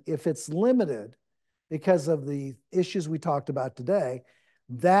rotation, if it's limited because of the issues we talked about today,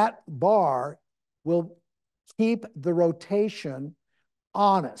 that bar will keep the rotation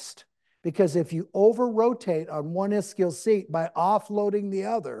honest. Because if you over-rotate on one ischial seat by offloading the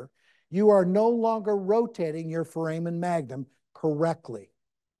other, you are no longer rotating your foramen magnum correctly.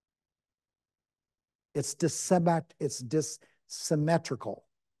 It's dissymmetrical.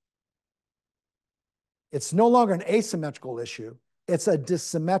 It's no longer an asymmetrical issue. It's a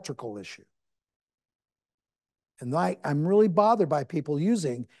dissymmetrical issue. And I'm really bothered by people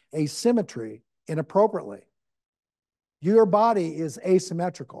using asymmetry inappropriately. Your body is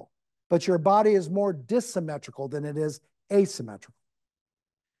asymmetrical, but your body is more dissymmetrical than it is asymmetrical.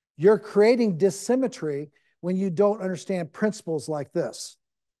 You're creating dissymmetry when you don't understand principles like this.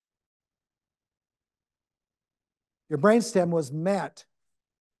 Your brainstem was meant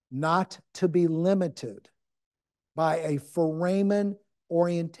not to be limited by a foramen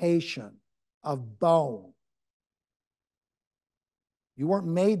orientation of bone. You weren't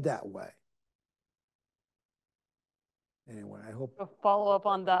made that way. Anyway, I hope. Follow up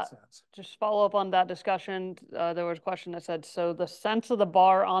on that. Just follow up on that discussion. There was a question that said, so the sense of the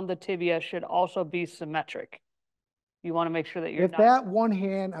bar on the tibia should also be symmetric. You want to make sure that you're if that one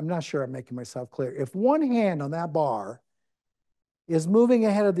hand, I'm not sure I'm making myself clear. If one hand on that bar is moving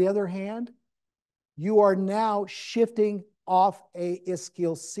ahead of the other hand, you are now shifting off a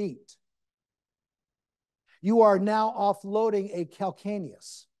ischial seat. You are now offloading a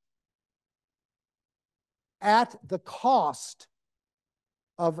calcaneus at the cost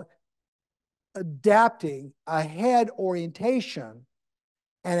of adapting a head orientation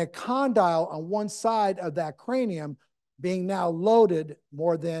and a condyle on one side of that cranium being now loaded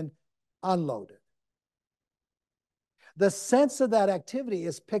more than unloaded. The sense of that activity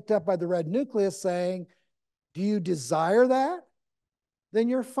is picked up by the red nucleus saying, do you desire that? Then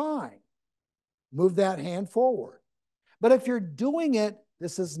you're fine. Move that hand forward. But if you're doing it,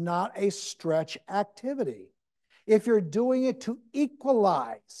 this is not a stretch activity. If you're doing it to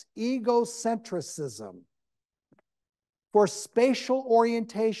equalize egocentrism for spatial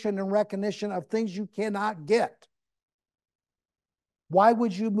orientation and recognition of things you cannot get, why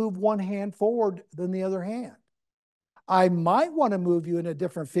would you move one hand forward than the other hand? I might want to move you in a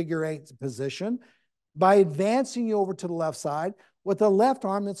different figure eight position by advancing you over to the left side with the left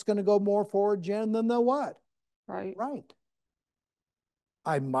arm that's going to go more forward, Jen, than the what? Right. Right.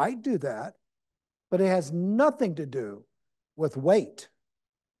 I might do that, but it has nothing to do with weight.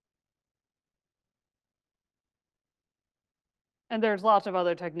 And there's lots of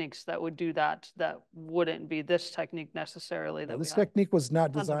other techniques that would do that wouldn't be this technique necessarily. Well, this technique was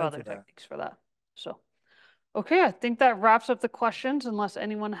not tons of designed other for that. techniques for that. So, okay, I think that wraps up the questions unless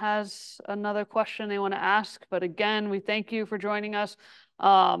anyone has another question they want to ask. But again, we thank you for joining us.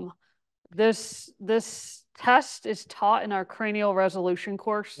 This test is taught in our cranial resolution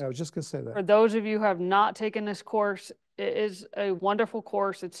course. Yeah, I was just going to say that. For those of you who have not taken this course, it is a wonderful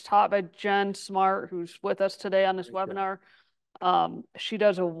course. It's taught by Jen Smart, who's with us today on this webinar. She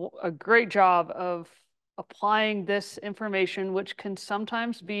does a great job of applying this information, which can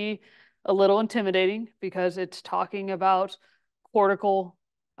sometimes be a little intimidating because it's talking about cortical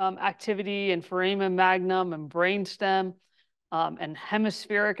activity and foramen magnum and brainstem and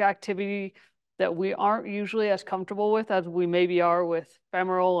hemispheric activity. that we aren't usually as comfortable with as we maybe are with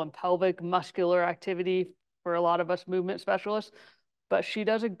femoral and pelvic muscular activity for a lot of us movement specialists. But she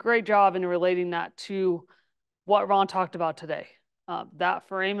does a great job in relating that to what Ron talked about today. That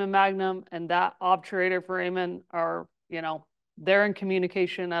foramen magnum and that obturator foramen are, they're in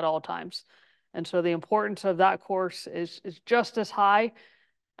communication at all times. And so the importance of that course is just as high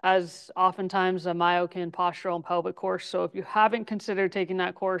as oftentimes a myokin postural and pelvic course. So if you haven't considered taking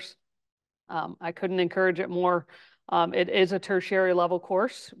that course, I couldn't encourage it more. It is a tertiary level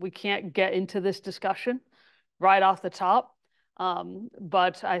course. We can't get into this discussion right off the top.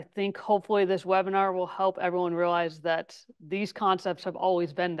 But I think hopefully this webinar will help everyone realize that these concepts have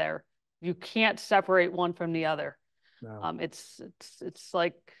always been there. You can't separate one from the other. No. It's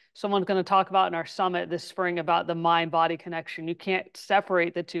like someone's going to talk about in our summit this spring about the mind-body connection. You can't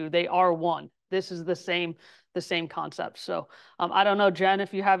separate the two. They are one. This is the same concept. So I don't know, Jen,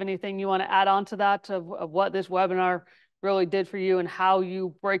 if you have anything you want to add on to that of what this webinar really did for you and how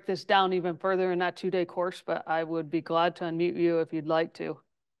you break this down even further in that 2-day course, but I would be glad to unmute you if you'd like to.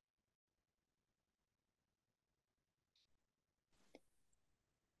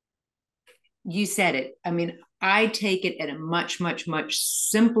 You said it. I mean, I take it at a much, much, much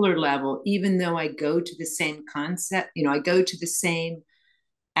simpler level, even though I go to the same concept, I go to the same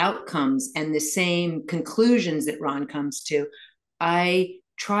outcomes and the same conclusions that Ron comes to. I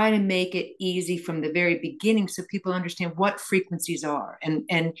try to make it easy from the very beginning so people understand what frequencies are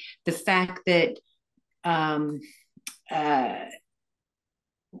and the fact that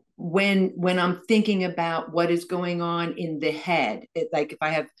when I'm thinking about what is going on in the head, like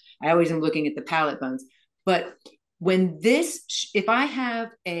I always am looking at the palate bones, but if I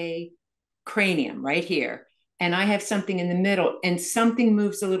have a cranium right here and I have something in the middle and something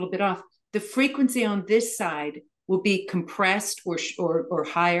moves a little bit off, the frequency on this side will be compressed or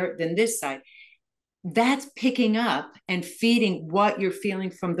higher than this side. That's picking up and feeding what you're feeling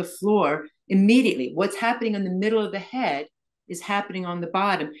from the floor immediately. What's happening in the middle of the head is happening on the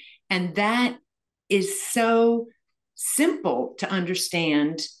bottom. And that is so simple to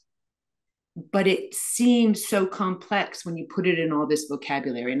understand, but it seems so complex when you put it in all this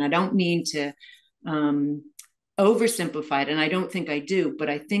vocabulary. And I don't mean to oversimplify it, and I don't think I do, but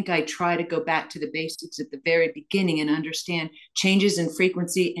I think I try to go back to the basics at the very beginning and understand changes in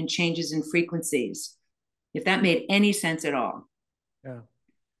frequency and changes in frequencies, if that made any sense at all. Yeah.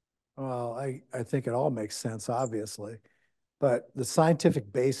 Well, I think it all makes sense, obviously. But the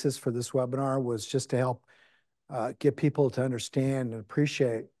scientific basis for this webinar was just to help get people to understand and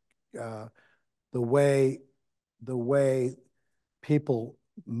appreciate the way people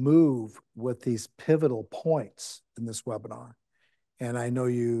move with these pivotal points in this webinar. And I know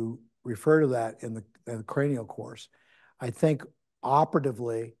you refer to that in the cranial course. I think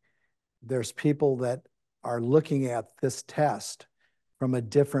operatively, there's people that are looking at this test from a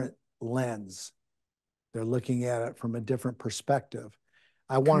different lens. They're looking at it from a different perspective.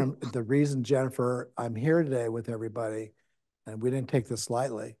 The reason, Jennifer, I'm here today with everybody, and we didn't take this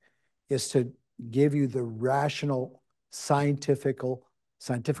lightly, is to give you the rational scientific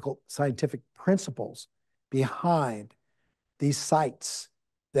principles behind these sites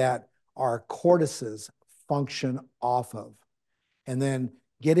that our cortices function off of. And then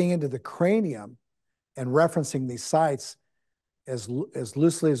getting into the cranium and referencing these sites as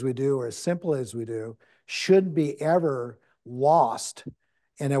loosely as we do or as simple as we do shouldn't be ever lost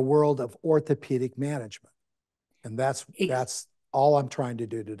in a world of orthopedic management. And that's all I'm trying to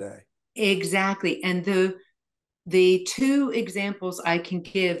do today. Exactly. And the two examples I can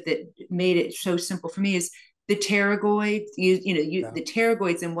give that made it so simple for me is the pterygoids, the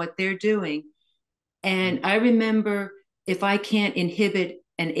pterygoids and what they're doing. And I remember if I can't inhibit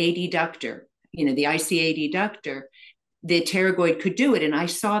an adductor, the IC adductor, the pterygoid could do it. And I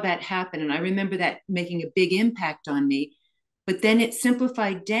saw that happen. And I remember that making a big impact on me. But then it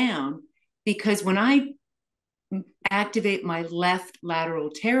simplified down because when I activate my left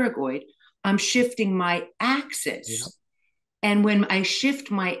lateral pterygoid, I'm shifting my axis. Yep. And when I shift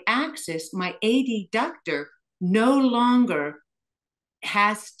my axis, my adductor no longer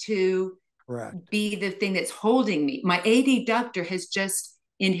has to be the thing that's holding me. My adductor has just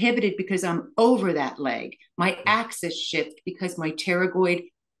inhibited because I'm over that leg. My axis shift because my pterygoid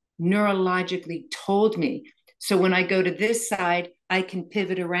neurologically told me. So when I go to this side, I can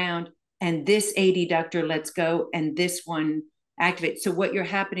pivot around and this adductor lets go and this one activates. So what you're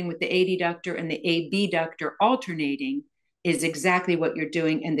happening with the adductor and the abductor alternating is exactly what you're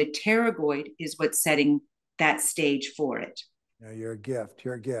doing. And the pterygoid is what's setting that stage for it. Yeah, you're a gift.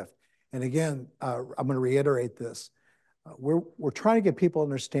 You're a gift. And again, I'm going to reiterate this. we're trying to get people to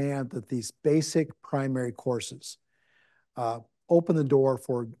understand that these basic primary courses open the door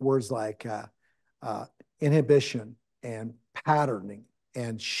for words like inhibition and patterning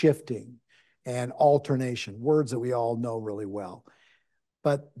and shifting and alternation, words that we all know really well.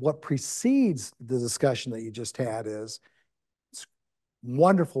 But what precedes the discussion that you just had is it's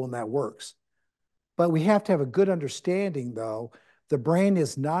wonderful and that works. But we have to have a good understanding, though. The brain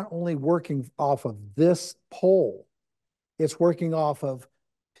is not only working off of this pole, it's working off of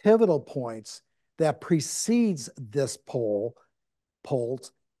pivotal points that precedes this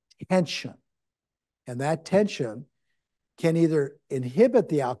pole's tension. And that tension can either inhibit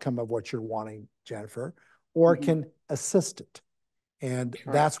the outcome of what you're wanting, Jennifer, or can assist it. And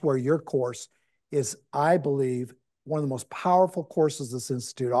that's where your course is, I believe, one of the most powerful courses this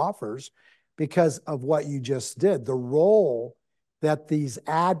institute offers because of what you just did, the role that these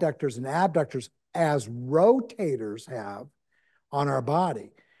adductors and abductors as rotators have on our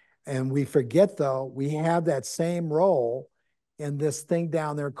body. And we forget, though, we have that same role in this thing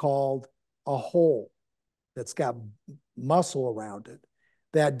down there called a hole that's got muscle around it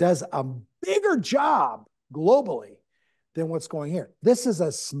that does a bigger job globally than what's going here. This is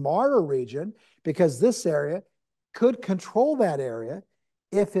a smarter region because this area could control that area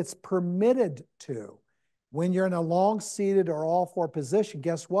if it's permitted to. When you're in a long-seated or all-four position,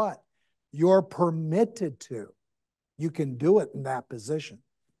 guess what? You're permitted to. You can do it in that position.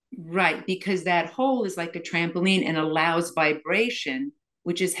 Right, because that hole is like a trampoline and allows vibration,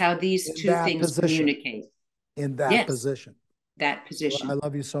 which is how these two things communicate. In that position. That position. Well, I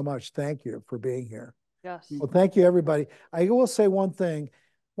love you so much. Thank you for being here. Yes. Well, thank you, everybody. I will say one thing.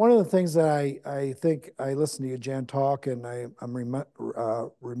 One of the things that I think I listened to you, Jan, talk, and I'm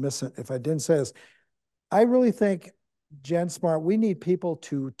remiss if I didn't say this. I really think, Jen Smart, we need people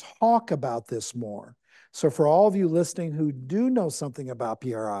to talk about this more. So for all of you listening who do know something about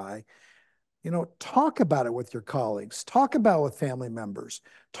PRI, talk about it with your colleagues, talk about it with family members,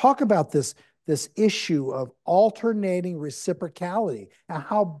 talk about this issue of alternating reciprocality and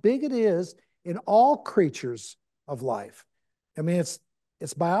how big it is in all creatures of life. I mean,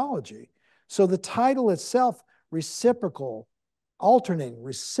 it's biology. So the title itself, reciprocal, alternating,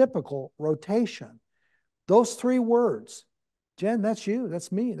 reciprocal rotation. Those three words, Jen, that's you,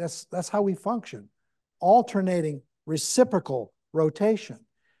 that's me, that's how we function. Alternating reciprocal rotation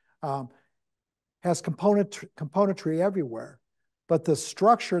has componentry everywhere. But the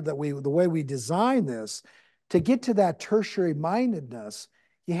structure the way we design this, to get to that tertiary mindedness,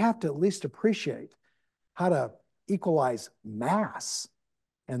 you have to at least appreciate how to equalize mass.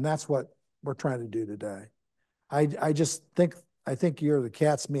 And that's what we're trying to do today. I think you're the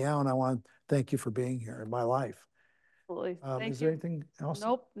cat's meow, and I want to thank you for being here in my life. Absolutely. Thank is you. there anything else?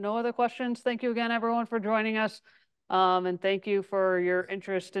 Nope, no other questions. Thank you again, everyone, for joining us. And thank you for your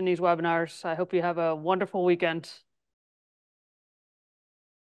interest in these webinars. I hope you have a wonderful weekend.